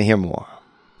Barbie. Let me hear more.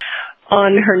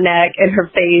 On her neck and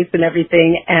her face and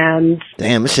everything, and...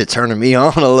 Damn, this shit's turning me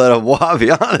on a little, boy, I'll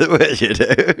be honest with you,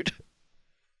 dude.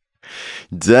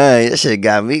 Dang, this shit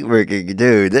got me working,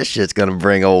 dude. This shit's gonna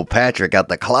bring old Patrick out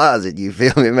the closet, you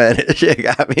feel me, man? This shit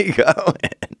got me going.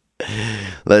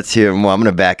 Let's hear more. I'm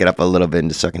gonna back it up a little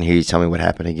bit so I can hear you tell me what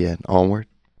happened again. Onward.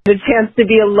 The chance to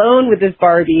be alone with this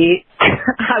Barbie,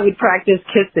 I would practice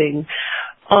kissing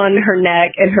on her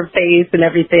neck and her face and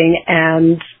everything,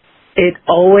 and it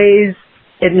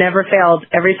never failed.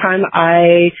 Every time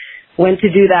I went to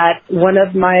do that, one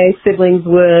of my siblings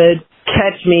would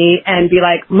catch me and be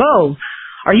like, Mo,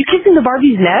 are you kissing the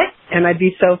Barbie's neck? And I'd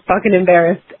be so fucking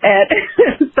embarrassed.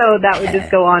 And so that would just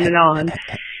go on and on.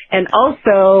 And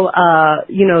also,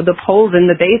 the poles in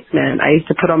the basement. I used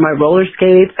to put on my roller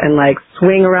skates and like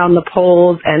swing around the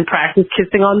poles and practice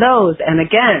kissing on those. And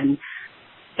again,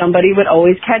 somebody would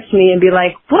always catch me and be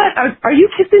like, what? Are you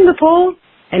kissing the pole?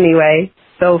 Anyway,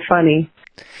 so funny.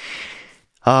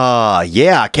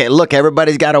 Yeah. Okay, look,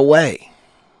 everybody's got a way.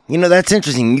 You know, that's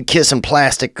interesting. You kissing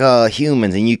plastic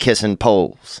humans and you kissing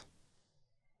poles.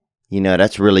 You know,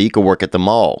 that's really, you could work at the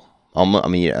mall. I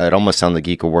mean, it almost sounds like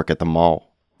you could work at the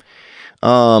mall.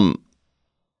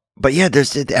 But yeah,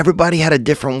 everybody had a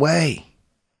different way.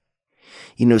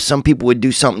 You know, some people would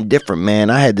do something different, man.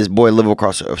 I had this boy live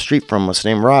across the street from us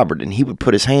named Robert, and he would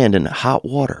put his hand in hot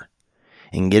water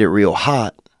and get it real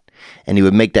hot. And he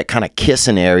would make that kind of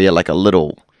kissing area like a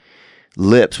little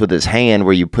lips with his hand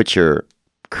where you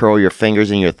curl your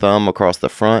fingers and your thumb across the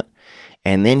front.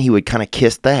 And then he would kind of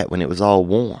kiss that when it was all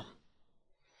warm.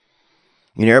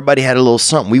 You know, everybody had a little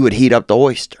something. We would heat up the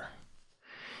oyster.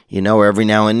 You know, every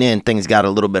now and then things got a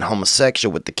little bit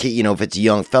homosexual with the kid. You know, if it's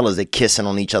young fellas, they kissing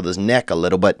on each other's neck a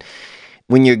little. But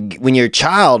when you're a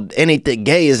child, anything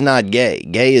gay is not gay.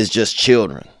 Gay is just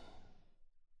children.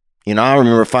 You know, I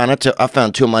remember I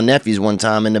found two of my nephews one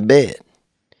time in the bed,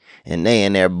 and they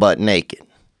in there butt naked.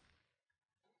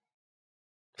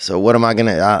 So what am I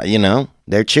gonna?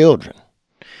 They're children.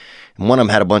 And one of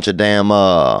them had a bunch of damn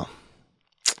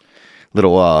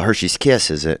little Hershey's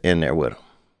Kisses in there with him.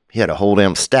 He had a whole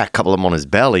damn stack, a couple of them on his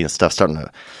belly and stuff,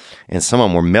 and some of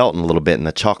them were melting a little bit, and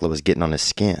the chocolate was getting on his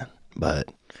skin. But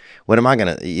what am I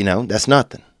gonna? That's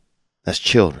nothing. That's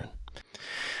children.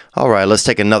 All right, let's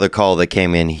take another call that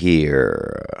came in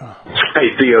here.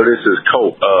 Hey, Theo, this is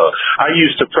Colt. I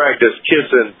used to practice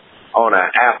kissing on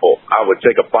an apple. I would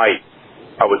take a bite.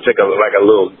 I would take a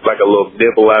little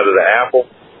nibble out of the apple,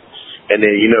 and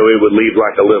then it would leave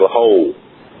like a little hole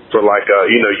for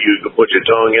you could put your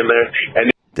tongue in there.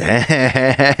 And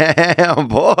damn,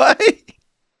 boy,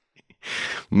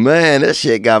 man, that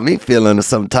shit got me feeling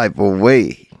some type of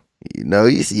way.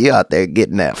 You see you out there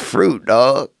getting that fruit,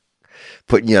 dog.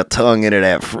 Putting your tongue into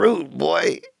that fruit,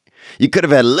 boy. You could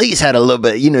have at least had a little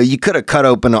bit, you could have cut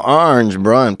open an orange,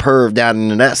 bro, and perved out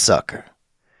into that sucker.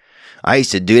 I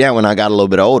used to do that when I got a little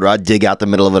bit older. I'd dig out the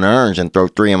middle of an orange and throw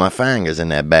 3 of my fingers in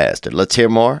that bastard. Let's hear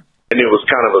more. And it was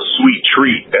kind of a sweet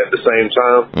treat at the same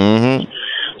time. Mm-hmm.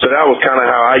 So that was kind of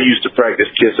how I used to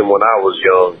practice kissing when I was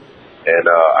young. And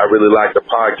I really like the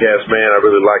podcast, man. I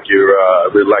really like your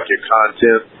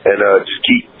content. And just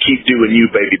keep doing you,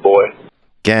 baby boy.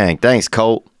 Gang, thanks,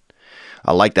 Colt.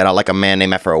 I like that. I like a man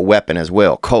named after a weapon as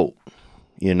well, Colt.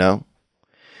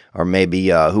 Or maybe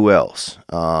who else?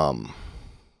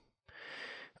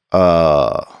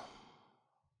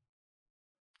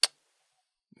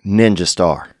 Ninja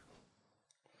Star.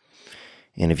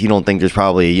 And if you don't think there's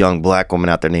probably a young black woman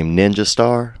out there named Ninja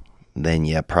Star, then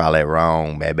you're probably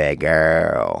wrong, baby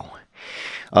girl.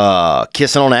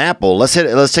 Kissing on an apple. Let's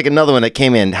take another one that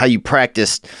came in. How you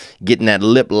practiced getting that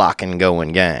lip locking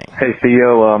going, gang. Hey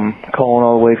Theo, I'm calling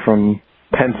all the way from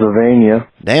Pennsylvania.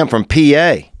 Damn, from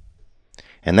PA.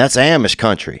 And that's Amish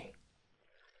country.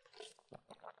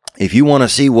 If you want to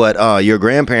see what your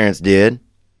grandparents did,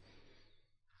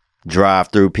 drive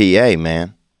through PA,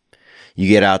 man. You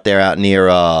get out there out near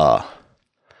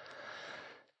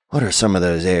what are some of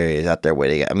those areas out there where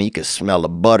they got, you could smell the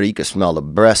butter, you could smell the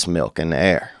breast milk in the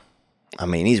air.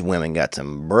 These women got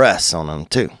some breasts on them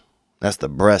too. That's the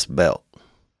breast belt.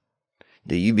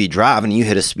 Dude, you be driving and you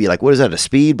hit a speed, like, what is that, a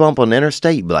speed bump on the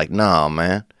interstate? You be like, nah,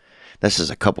 man. That's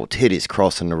just a couple titties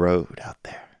crossing the road out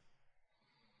there.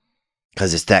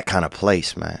 Because it's that kind of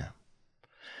place, man.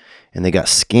 And they got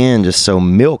skin just so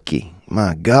milky.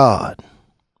 My God.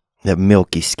 That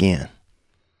milky skin.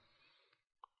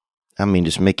 I mean,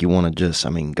 just make you want to just, I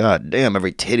mean, god damn,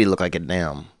 every titty look like a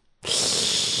damn.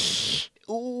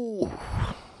 Ooh.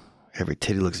 Every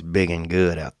titty looks big and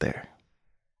good out there.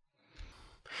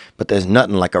 But there's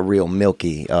nothing like a real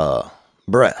milky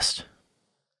breast.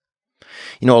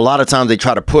 You know, a lot of times they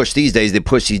try to push, these days, they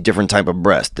push these different type of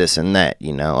breasts, this and that,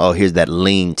 you know. Oh, here's that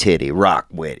lean titty, rock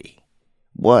witty.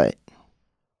 What?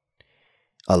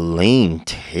 A lean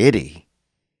titty?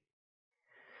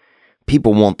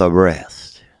 People want the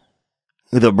breast.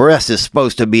 The breast is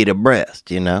supposed to be the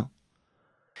breast, you know.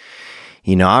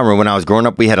 You know, I remember when I was growing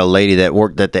up, we had a lady that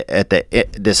worked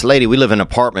this lady, we lived in an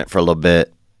apartment for a little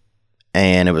bit,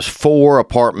 and it was 4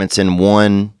 apartments in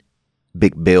one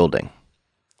big building.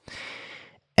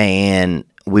 And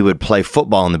we would play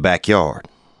football in the backyard,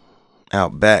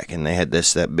 out back, and they had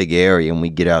that big area, and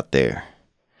we'd get out there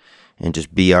and just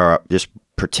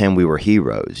pretend we were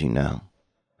heroes, you know.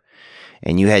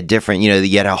 And you had different, you know,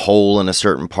 you had a hole in a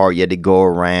certain part, you had to go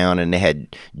around, and they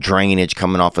had drainage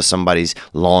coming off of somebody's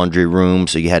laundry room,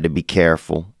 so you had to be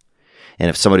careful.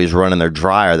 And if somebody was running their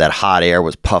dryer, that hot air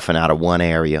was puffing out of one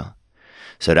area.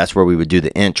 So that's where we would do the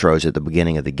intros at the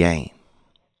beginning of the game.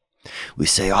 We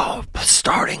say, oh,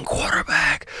 starting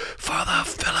quarterback for the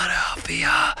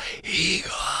Philadelphia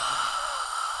Eagles.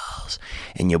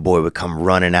 And your boy would come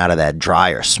running out of that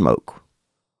dryer smoke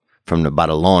by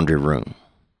the laundry room.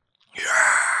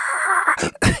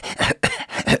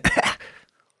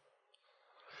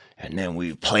 And then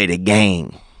we played a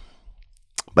game.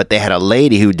 But they had a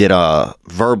lady who did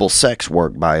verbal sex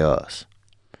work by us.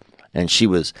 And she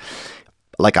was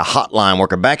like a hotline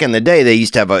worker. Back in the day, they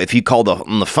used to have if you called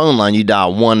on the phone line, you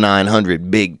dial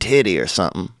 1-900 Big-Titty or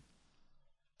something.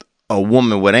 A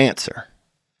woman would answer.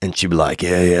 And she'd be like,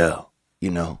 yeah,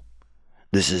 you know,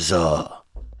 this is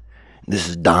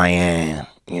Diane,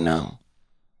 you know.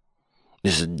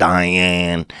 This is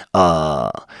Diane,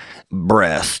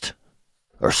 breast,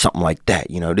 or something like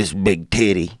that, you know, this big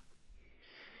titty.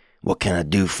 What can I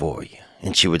do for you?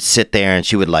 And she would sit there and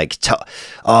she would like,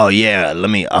 oh yeah,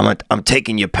 I'm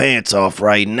taking your pants off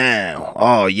right now.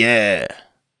 Oh yeah.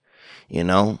 You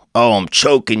know, oh, I'm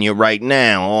choking you right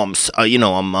now. Oh,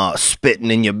 I'm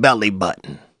spitting in your belly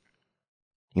button.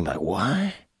 You're like,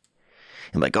 what?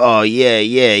 I'm like, oh yeah.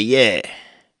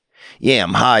 Yeah,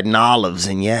 I'm hiding olives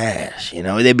in your ass. You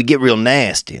know, they would get real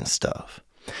nasty and stuff.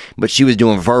 But she was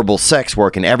doing verbal sex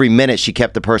work, and every minute she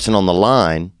kept the person on the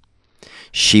line,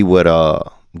 she would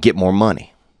get more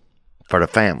money for the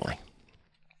family.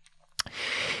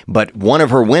 But one of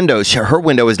her window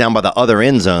was down by the other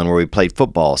end zone where we played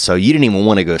football, so you didn't even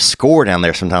want to go score down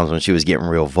there sometimes when she was getting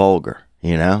real vulgar,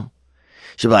 you know?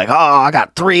 She'd be like, oh, I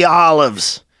got 3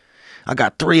 olives. I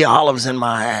got 3 olives in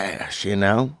my ass, you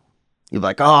know? You're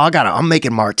like, oh, I'm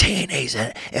making martinis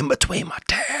in between my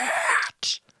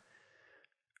tats.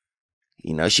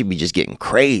 You know, she'd be just getting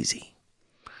crazy.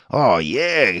 Oh,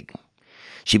 yeah.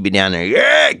 She'd be down there,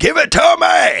 yeah, give it to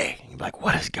me. You're like,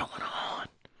 what is going on?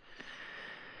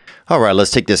 All right,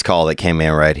 let's take this call that came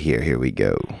in right here. Here we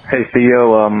go. Hey,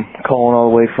 Theo, I'm calling all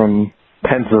the way from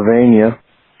Pennsylvania.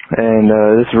 And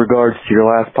this is regards to your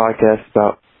last podcast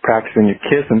about practicing your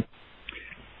kissing.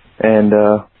 And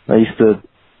I used to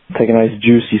take a nice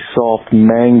juicy soft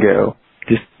mango,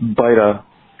 just bite a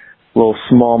little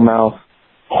small mouth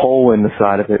hole in the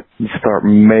side of it and start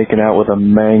making out with a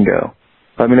mango.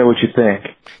 Let me know what you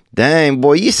think. Dang,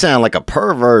 boy, you sound like a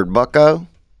pervert, bucko.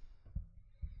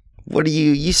 What do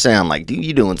you sound like? Dude,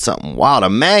 you doing something wild. A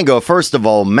mango, first of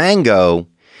all, mango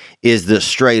is the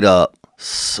straight up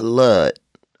slut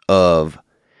of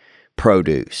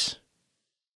produce.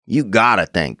 You gotta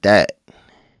think that.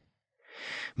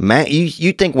 Man,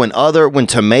 you think when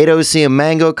tomatoes see a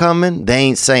mango coming, they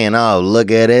ain't saying, oh,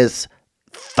 look at this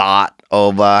thought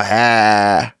over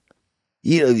here.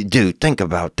 Dude, think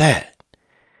about that.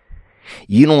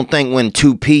 You don't think when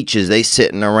 2 peaches, they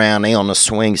sitting around, they on the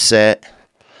swing set,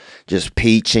 just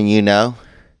peaching, you know,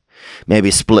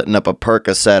 maybe splitting up a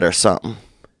Percocet or something,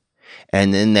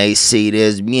 and then they see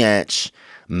this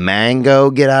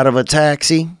mango get out of a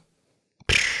taxi.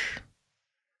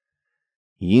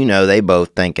 You know they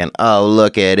both thinking, oh,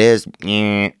 look at this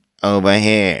over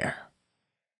here.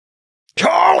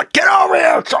 Charlie, get over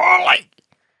here, Charlie.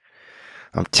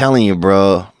 I'm telling you,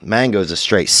 bro, mango's a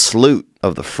straight sloot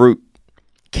of the fruit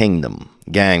kingdom.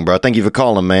 Gang, bro, thank you for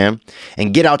calling, man.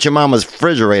 And get out your mama's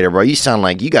refrigerator, bro. You sound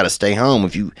like you got to stay home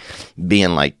if you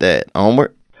being like that.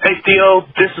 Onward. Hey, Theo,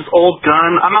 this is Old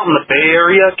Gunn. I'm out in the Bay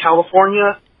Area,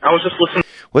 California. I was just listening.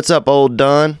 What's up, Old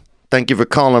Dunn? Thank you for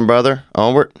calling, brother.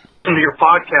 Onward. To your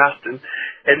podcast, and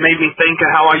it made me think of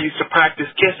how I used to practice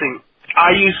kissing. I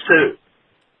used to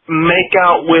make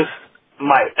out with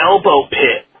my elbow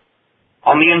pit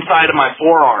on the inside of my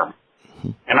forearm.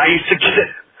 And I used to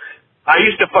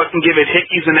fucking give it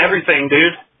hickeys and everything,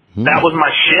 dude. That was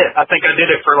my shit. I think I did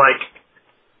it for like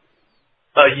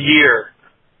a year.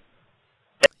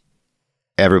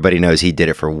 Everybody knows he did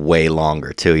it for way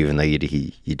longer too, even though you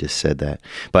just said that.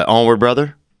 But onward,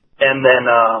 brother. And then,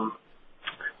 I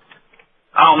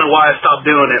don't know why I stopped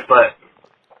doing it, but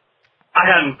I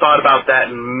hadn't thought about that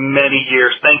in many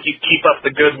years. Thank you. Keep up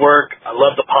the good work. I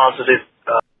love the positive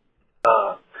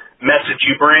message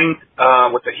you bring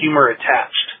with the humor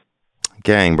attached.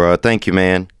 Gang, bro. Thank you,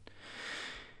 man.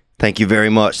 Thank you very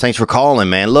much. Thanks for calling,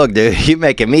 man. Look, dude, you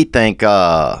making me think.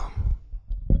 I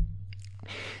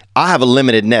have a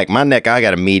limited neck. My neck, I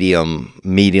got a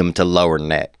medium to lower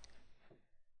neck.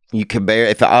 You can bear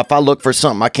if I look for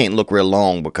something, I can't look real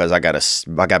long because I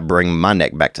gotta bring my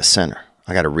neck back to center.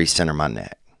 I gotta recenter my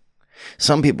neck.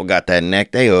 Some people got that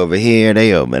neck. They over here,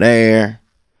 they over there.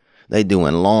 They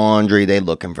doing laundry. They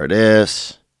looking for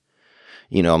this.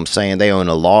 You know what I'm saying? They own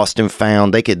a lost and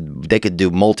found. They could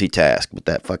do multitask with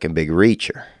that fucking big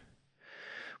reacher.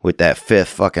 With that fifth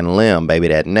fucking limb, baby,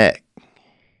 that neck.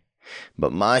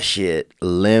 But my shit,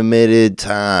 limited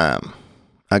time.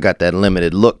 I got that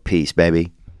limited look piece,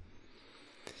 baby.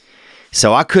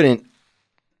 So I couldn't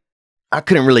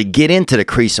really get into the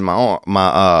crease of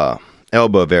my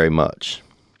elbow very much.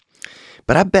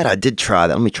 But I bet I did try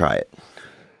that. Let me try it.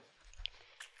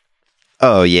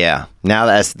 Oh, yeah. Now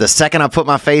that's the second I put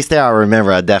my face there, I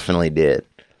remember I definitely did.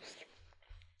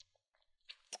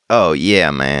 Oh,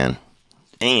 yeah, man.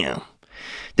 Damn.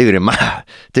 Dude, my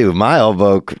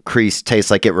elbow crease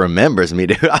tastes like it remembers me,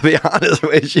 dude. I'll be honest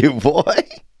with you, boy.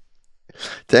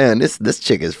 Damn, this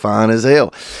chick is fine as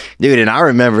hell. Dude, and I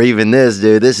remember even this,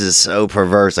 dude. This is so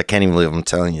perverse. I can't even believe I'm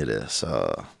telling you this.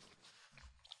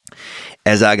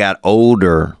 As I got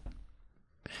older,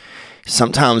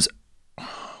 sometimes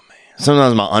my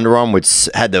underarm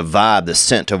had the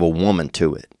scent of a woman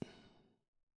to it.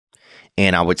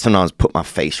 And I would sometimes put my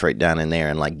face right down in there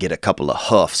and like get a couple of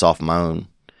huffs off my own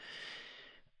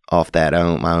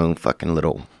fucking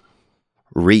little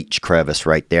reach crevice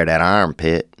right there, that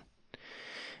armpit.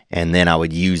 And then I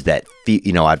would use that,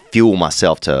 I'd fuel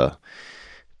myself to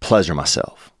pleasure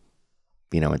myself,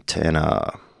 and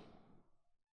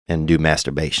do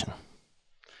masturbation.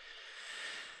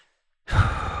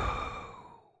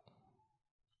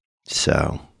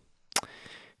 So,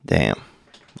 damn.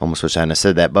 Almost wish I hadn't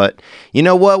said that, but you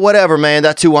know what? Whatever, man.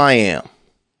 That's who I am.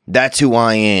 That's who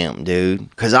I am, dude.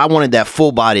 Because I wanted that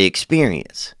full body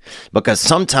experience. Because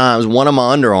sometimes one of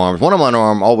my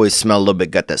underarm always smell a little bit,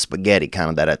 got that spaghetti,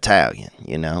 kind of that Italian,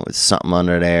 It's something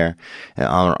under there. And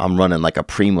I'm running like a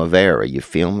Primavera, you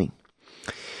feel me?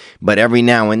 But every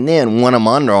now and then, one of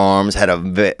my underarms had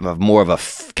more of a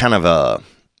kind of a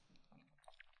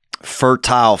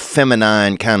fertile,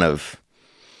 feminine kind of,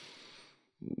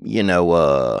 it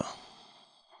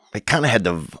kind of had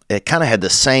the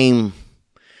same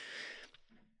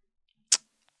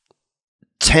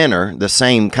tenor, the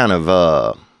same kind of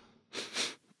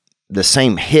the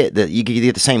same hit that you could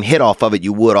get the same hit off of it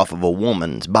you would off of a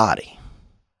woman's body,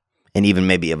 and even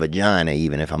maybe a vagina,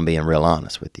 even if I'm being real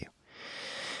honest with you.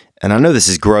 And I know this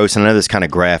is gross, and I know this is kind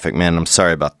of graphic, man. I'm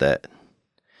sorry about that.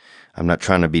 I'm not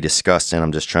trying to be disgusting.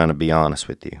 I'm just trying to be honest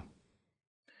with you.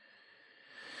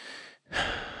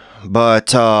 But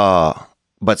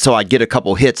so I'd get a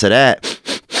couple hits of that,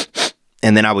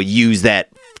 and then I would use that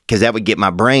because that would get my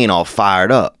brain all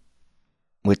fired up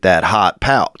with that hot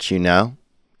pouch, It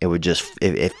would just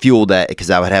it fueled that because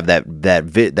I would have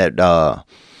the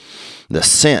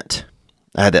scent.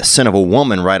 I had that scent of a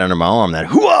woman right under my arm, that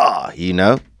hoo-ah,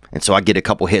 And so I get a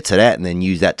couple hits of that, and then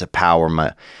use that to power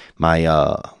my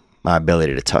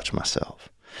ability to touch myself.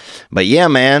 But yeah,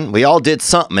 man, we all did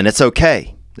something, and it's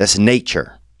okay. That's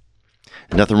nature.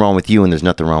 There's nothing wrong with you, and there's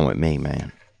nothing wrong with me,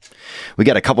 man. We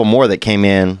got a couple more that came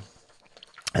in,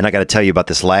 and I got to tell you about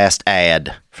this last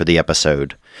ad for the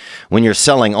episode. When you're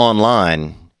selling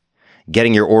online,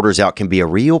 getting your orders out can be a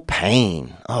real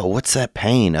pain. Oh, what's that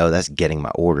pain? Oh, that's getting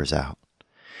my orders out.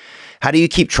 How do you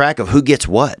keep track of who gets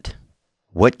what?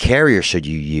 What carrier should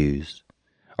you use?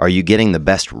 Are you getting the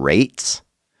best rates?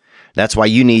 That's why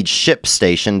you need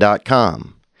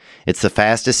Shipstation.com. It's the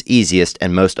fastest, easiest,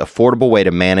 and most affordable way to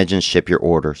manage and ship your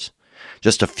orders.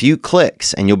 Just a few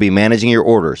clicks and you'll be managing your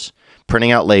orders,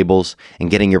 printing out labels, and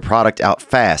getting your product out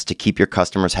fast to keep your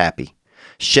customers happy.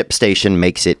 Shipstation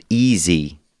makes it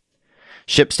easy.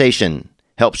 Shipstation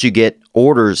helps you get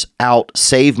orders out,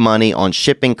 save money on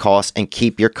shipping costs, and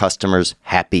keep your customers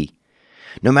happy.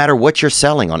 No matter what you're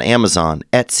selling on Amazon,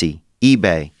 Etsy,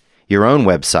 eBay, your own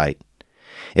website,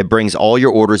 it brings all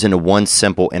your orders into one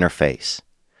simple interface.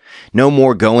 No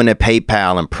more going to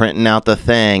PayPal and printing out the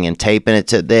thing and taping it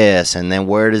to this, and then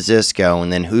where does this go,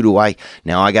 and then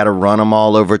now I got to run them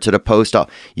all over to the post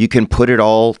office. You can put it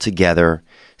all together,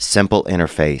 simple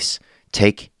interface.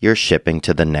 Take your shipping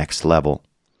to the next level.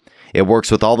 It works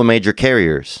with all the major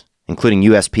carriers, including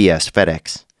USPS,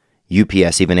 FedEx,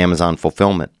 UPS, even Amazon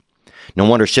Fulfillment. No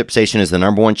wonder Shipstation is the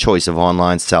 #1 choice of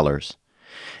online sellers.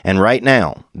 And right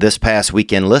now, this past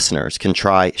weekend, listeners can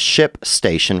try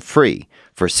Shipstation free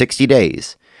for 60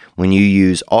 days when you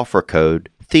use offer code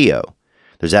Theo.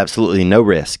 There's absolutely no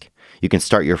risk. You can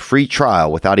start your free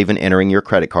trial without even entering your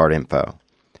credit card info.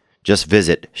 Just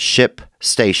visit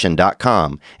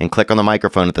shipstation.com and click on the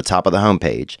microphone at the top of the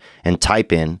homepage and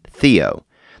type in Theo.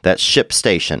 That's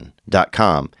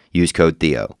shipstation.com. Use code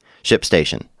Theo.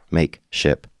 Shipstation. Make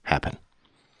ship happen.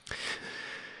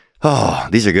 Oh,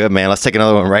 these are good, man. Let's take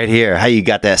another one right here. How you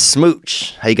got that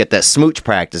smooch? How you got that smooch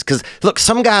practice? Because, look,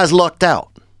 some guys lucked out.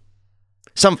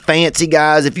 Some fancy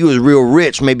guys, if you was real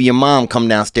rich, maybe your mom come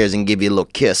downstairs and give you a little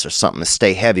kiss or something to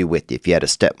stay heavy with you if you had a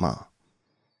stepmom.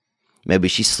 Maybe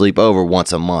she sleep over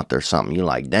once a month or something. You're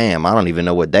like, damn, I don't even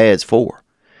know what dad's for.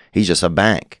 He's just a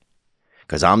bank.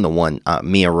 Because I'm the one,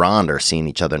 me and Rhonda are seeing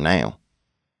each other now.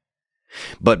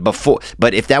 But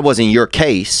if that wasn't your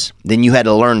case, then you had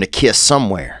to learn to kiss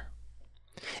somewhere.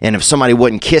 And if somebody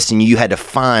wasn't kissing you, you had to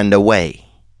find a way.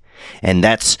 And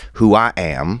that's who I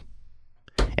am.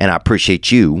 And I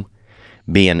appreciate you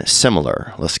being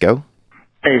similar. Let's go.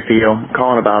 Hey, Theo. I'm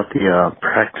calling about the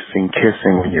practicing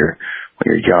kissing when you're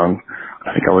young.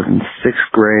 I think I was in 6th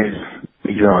grade.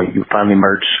 You finally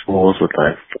merged schools with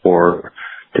like 4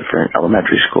 different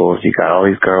elementary schools. You got all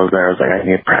these girls there. I was like, I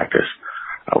need practice.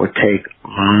 I would take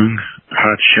long,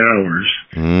 hot showers.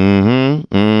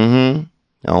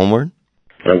 Onward.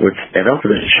 I would stand up for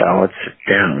the shower, I'd sit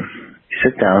down. You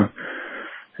sit down,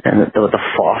 and there was a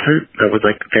faucet that was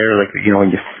like there, like, when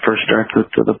you first start to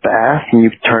the bath and you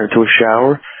turn it to a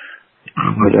shower.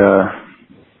 But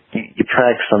you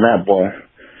practice on that boy.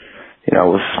 It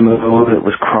was smooth, it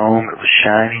was chrome, it was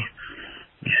shiny.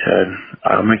 He said,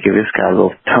 I'm gonna give this guy a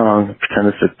little tongue, pretend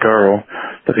it's a girl,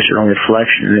 look at your own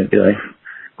reflection, and it'd be like,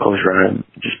 close your eyes and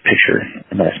just picture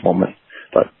a nice moment.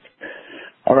 But,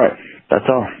 alright, that's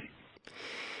all.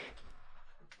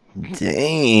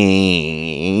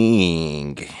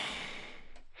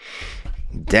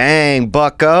 Dang,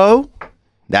 bucko.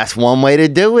 That's one way to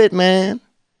do it, man.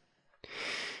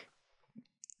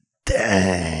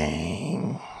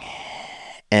 Dang.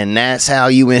 And that's how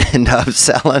you end up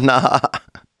selling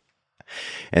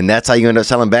and that's how you end up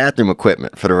selling bathroom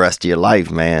equipment for the rest of your life,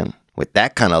 man. With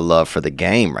that kind of love for the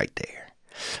game right there.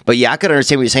 But yeah, I could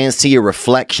understand what you're saying. See your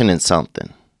reflection in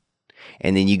something.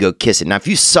 And then you go kiss it. Now, if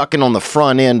you're sucking on the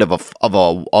front end of a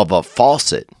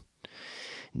faucet,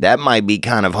 that might be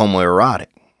kind of homoerotic.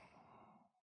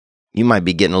 You might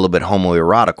be getting a little bit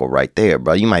homoerotical right there,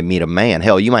 bro. You might meet a man.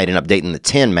 Hell, you might end up dating the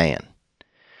Tin Man.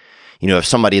 If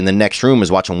somebody in the next room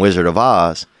is watching Wizard of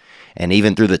Oz, and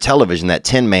even through the television, that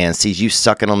Tin Man sees you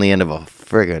sucking on the end of a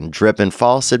friggin' dripping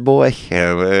faucet, boy.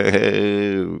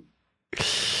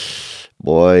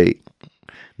 Boy.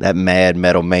 That mad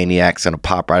metal maniac's gonna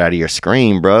pop right out of your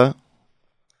screen, bruh.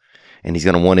 And he's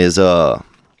gonna want his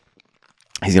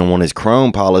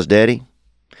chrome polish, daddy.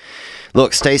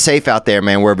 Look, stay safe out there,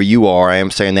 man, wherever you are. I am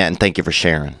saying that, and thank you for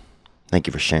sharing. Thank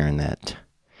you for sharing that.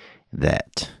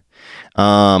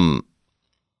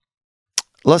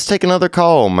 Let's take another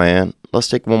call, man. Let's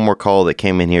take one more call that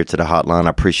came in here to the hotline.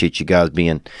 I appreciate you guys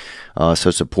being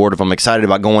so supportive. I'm excited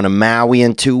about going to Maui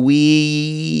in 2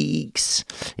 weeks.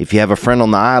 If you have a friend on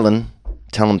the island,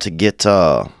 tell them to get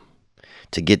that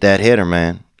hitter,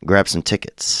 man. Grab some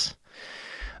tickets.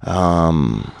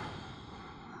 What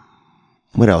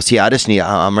else? Yeah,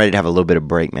 I'm ready to have a little bit of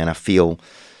break, man. I feel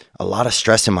a lot of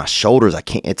stress in my shoulders.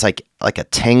 It's like a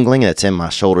tingling that's in my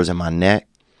shoulders and my neck.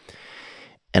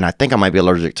 And I think I might be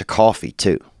allergic to coffee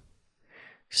too.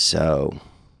 So,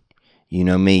 you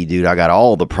know me, dude. I got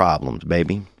all the problems,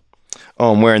 baby.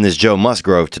 Oh, I'm wearing this Joe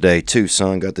Musgrove today too,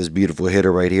 son. Got this beautiful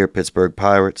hitter right here, Pittsburgh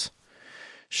Pirates.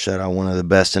 Shut out one of the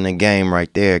best in the game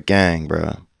right there. Gang,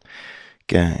 bro.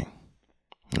 Gang.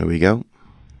 There we go.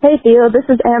 Hey, Theo. This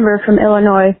is Amber from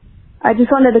Illinois. I just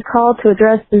wanted to call to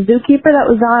address the zookeeper that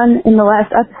was on in the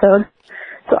last episode.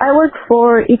 So I work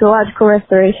for ecological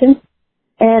restoration,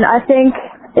 and I think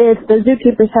if the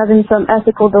zookeeper's having some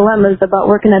ethical dilemmas about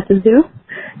working at the zoo,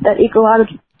 that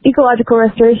ecological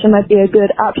restoration might be a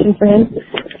good option for him,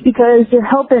 because you're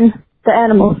helping the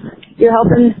animals. You're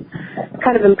helping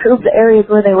kind of improve the areas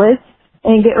where they live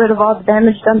and get rid of all the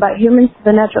damage done by humans to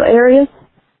the natural areas.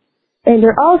 And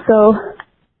you're also,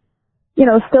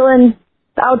 still in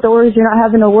outdoors. You're not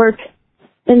having to work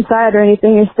inside or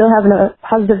anything. You're still having a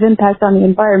positive impact on the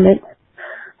environment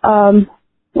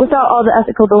without all the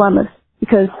ethical dilemmas,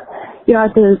 because you don't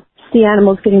have to see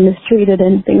animals getting mistreated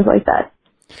and things like that.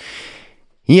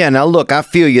 Yeah, now look, I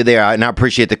feel you there, and I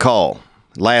appreciate the call.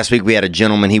 Last week we had a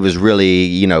gentleman, he was really,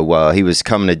 he was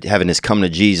having his come to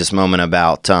Jesus moment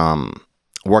about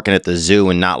working at the zoo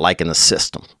and not liking the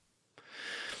system.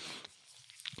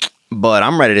 But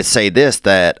I'm ready to say this,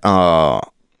 that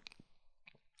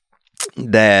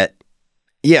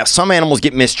yeah, some animals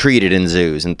get mistreated in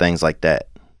zoos and things like that.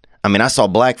 I mean, I saw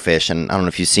Blackfish, and I don't know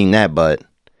if you've seen that, but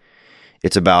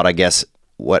it's about, I guess,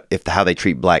 how they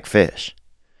treat blackfish.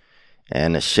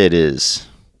 And the shit is,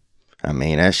 I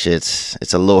mean, it's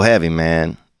a little heavy,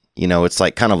 man. It's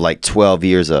like kind of like 12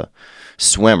 years a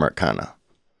swimmer, kind of.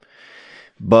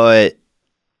 But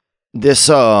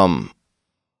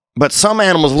but some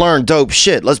animals learn dope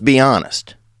shit, let's be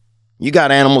honest. You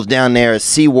got animals down there at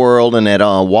SeaWorld and at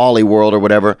Wally World or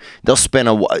whatever, they'll spin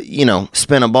a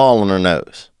ball on their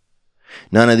nose.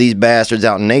 None of these bastards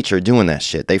out in nature are doing that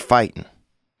shit. They fighting.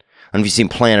 I don't know if you've seen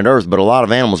Planet Earth, but a lot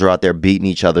of animals are out there beating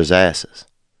each other's asses.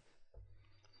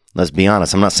 Let's be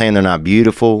honest. I'm not saying they're not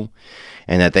beautiful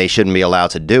and that they shouldn't be allowed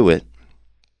to do it.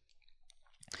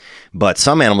 But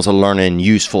some animals are learning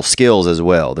useful skills as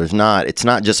well. It's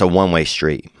not just a one-way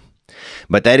street.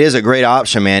 But that is a great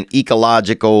option, man.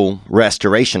 Ecological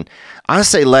restoration. I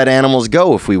say let animals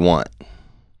go if we want.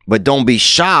 But don't be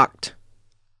shocked.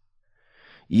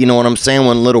 You know what I'm saying?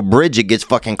 When little Bridget gets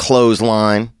fucking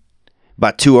clotheslined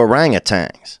by 2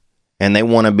 orangutans and they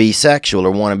want to be sexual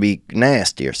or want to be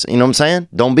nasty, or you know what I'm saying?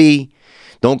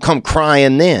 Don't come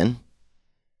crying then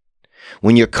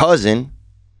when your cousin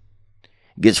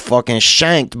gets fucking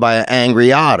shanked by an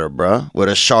angry otter, bruh, with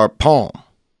a sharp palm.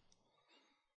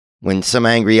 When some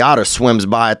angry otter swims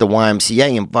by at the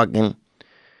YMCA and fucking,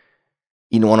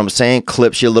 you know what I'm saying,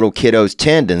 clips your little kiddo's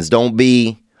tendons. Don't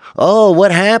be, oh,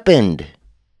 what happened?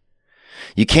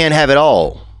 You can't have it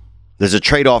all. There's a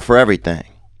trade-off for everything.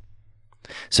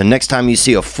 So next time you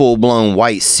see a full-blown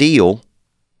white seal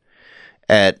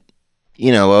at,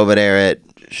 over there at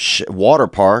water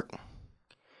park,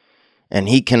 and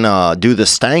he can do the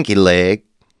stanky leg,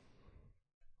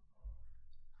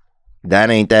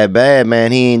 that ain't that bad,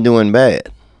 man. He ain't doing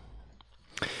bad.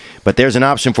 But there's an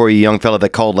option for you, young fella that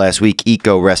called last week,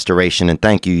 Eco Restoration, and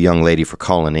thank you, young lady, for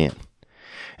calling in.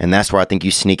 And that's where I think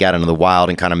you sneak out into the wild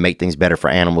and kind of make things better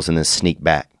for animals and then sneak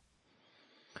back.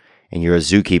 And you're a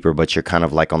zookeeper, but you're kind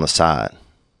of like on the side.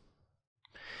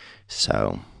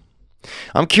 So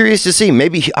I'm curious to see.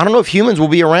 Maybe, I don't know if humans will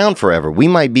be around forever. We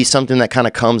might be something that kind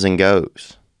of comes and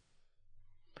goes.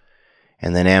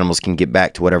 And then animals can get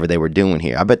back to whatever they were doing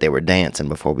here. I bet they were dancing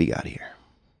before we got here.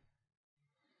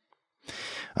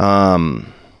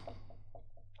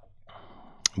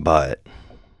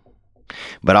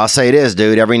 But I'll say this,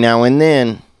 dude. Every now and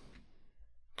then,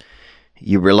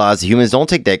 you realize humans don't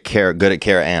take that good at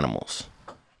care of animals.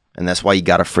 And that's why you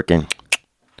got to freaking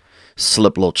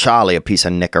slip little Charlie a piece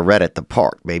of Nicorette at the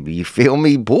park, baby. You feel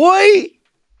me, boy?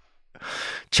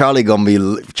 Charlie gonna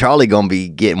be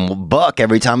getting buck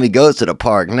every time he goes to the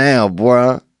park now,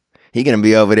 bruh. He gonna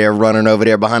be over there running over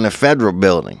there behind the federal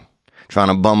building, trying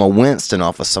to bum a Winston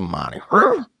off of somebody.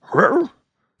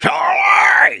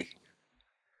 Charlie!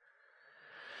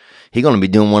 He gonna be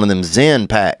doing one of them Zen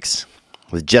packs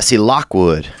with Jesse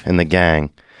Lockwood and the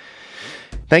gang.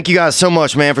 Thank you guys so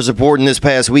much, man, for supporting this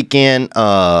past weekend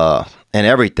and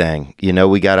everything.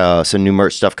 We got some new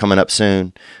merch stuff coming up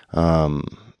soon.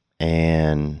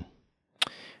 And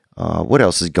what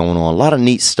else is going on? A lot of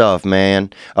neat stuff,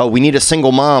 man. Oh, we need a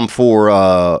single mom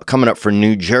for coming up for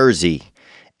New Jersey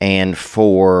and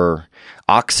for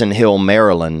Oxon Hill,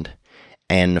 Maryland,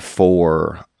 and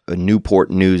for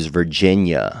Newport News,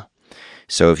 Virginia.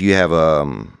 So if you have a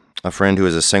friend who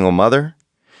is a single mother,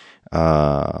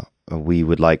 we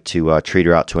would like to treat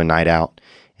her out to a night out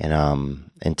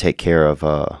and take care of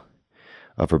her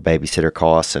babysitter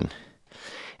costs and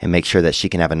make sure that she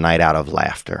can have a night out of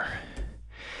laughter.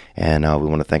 And we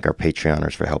want to thank our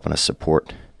Patreoners for helping us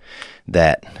support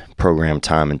that program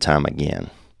time and time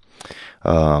again.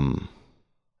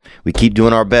 We keep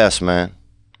doing our best, man.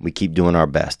 We keep doing our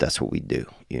best. That's what we do,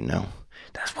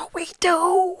 That's what we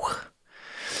do.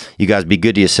 You guys be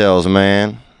good to yourselves,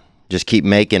 man. Just keep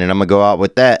making it. I'm going to go out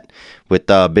with that, with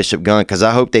Bishop Gunn, because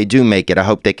I hope they do make it. I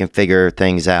hope they can figure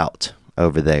things out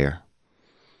over there.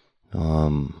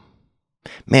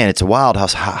 Man, it's wild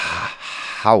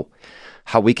how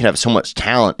we can have so much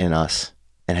talent in us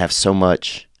and have so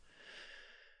much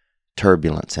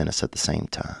turbulence in us at the same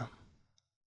time.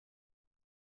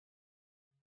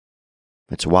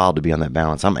 It's wild to be on that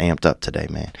balance. I'm amped up today,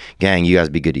 man. Gang, you guys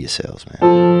be good to yourselves, man.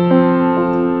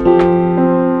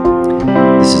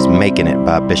 This is Making It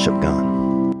by Bishop Gunn.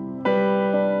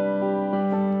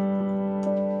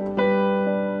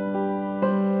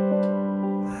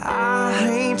 I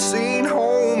ain't seen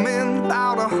home in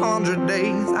about 100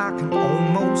 days. I can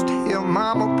almost hear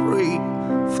mama pray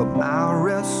for my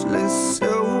restless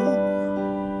soul.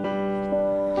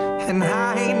 And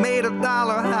I ain't made $1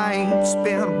 I ain't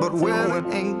spent, but well, it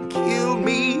ain't killed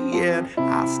me yet.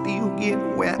 I still get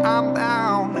where I'm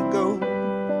bound to go.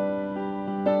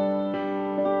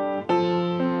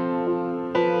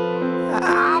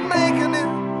 I'm making it,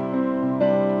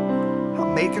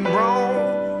 I'm making wrong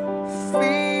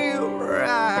feel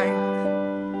right.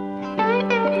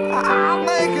 I'm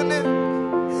making it,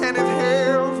 and if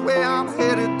hell's where I'm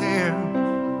headed there,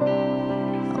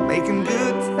 I'm making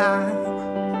good time.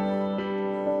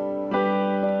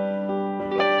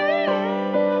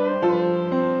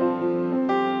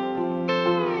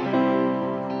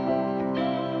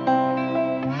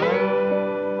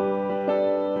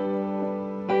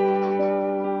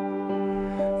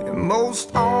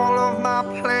 Most all of my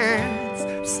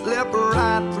plans slip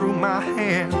right through my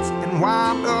hands and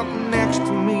wind up next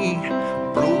to me,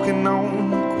 broken on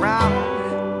the ground.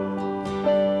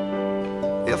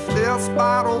 If this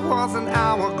bottle was an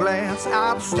hourglass,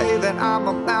 I'd say that I'm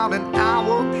about an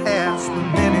hour past the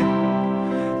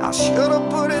minute I should have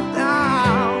put it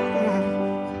down.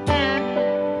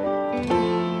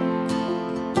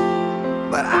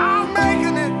 But I'm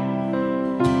making it,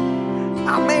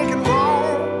 I'm making wrong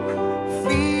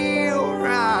feel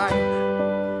right.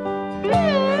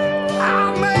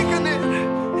 I'm making it,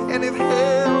 and if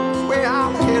hell's where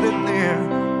I'm headed there,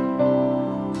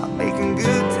 I'm making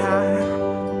good time.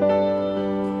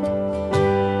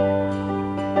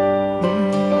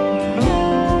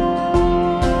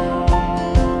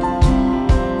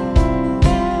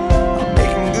 I'm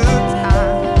making good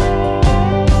time.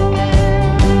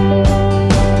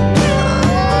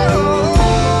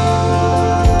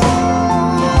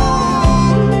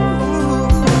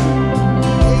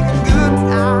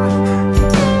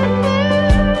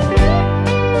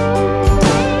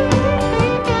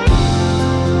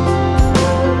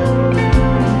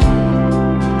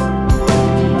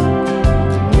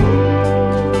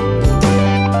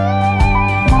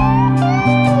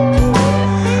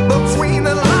 Between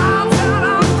the lines that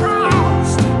I've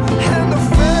crossed and the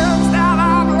friends that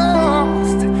I've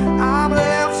lost, I'm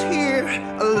left here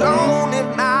alone in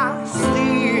my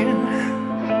sin.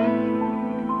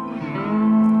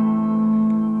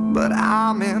 But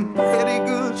I'm in pretty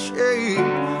good shape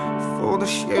for the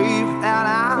shape that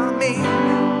I'm in.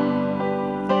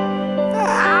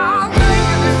 I'm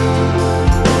making it,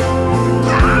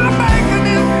 I'm making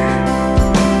it,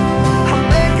 I'm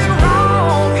making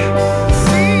wrong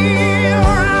feel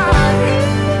right.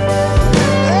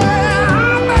 Yeah,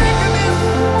 I'm making it,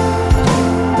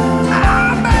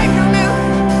 I'm making it,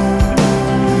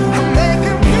 I'm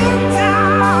making good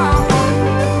time.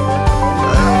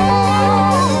 Oh,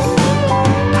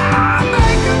 I'm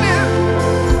making it,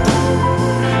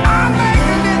 I'm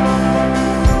making it,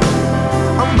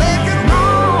 I'm making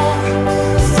wrong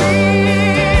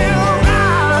feel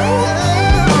right.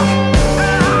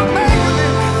 Yeah, I'm making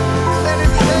it, and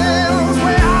if hell's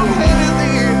where I'm headed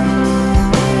there,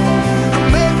 I'm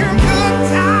making good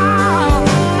time.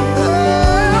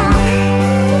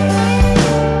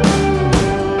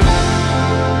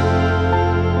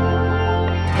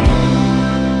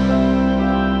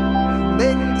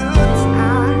 Making good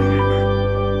time.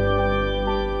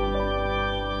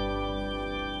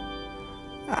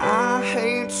 I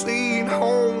ain't seen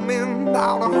home in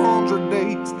about 100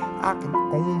 days. I can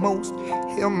almost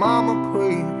hear mama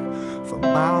pray for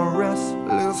my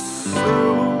restless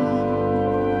soul.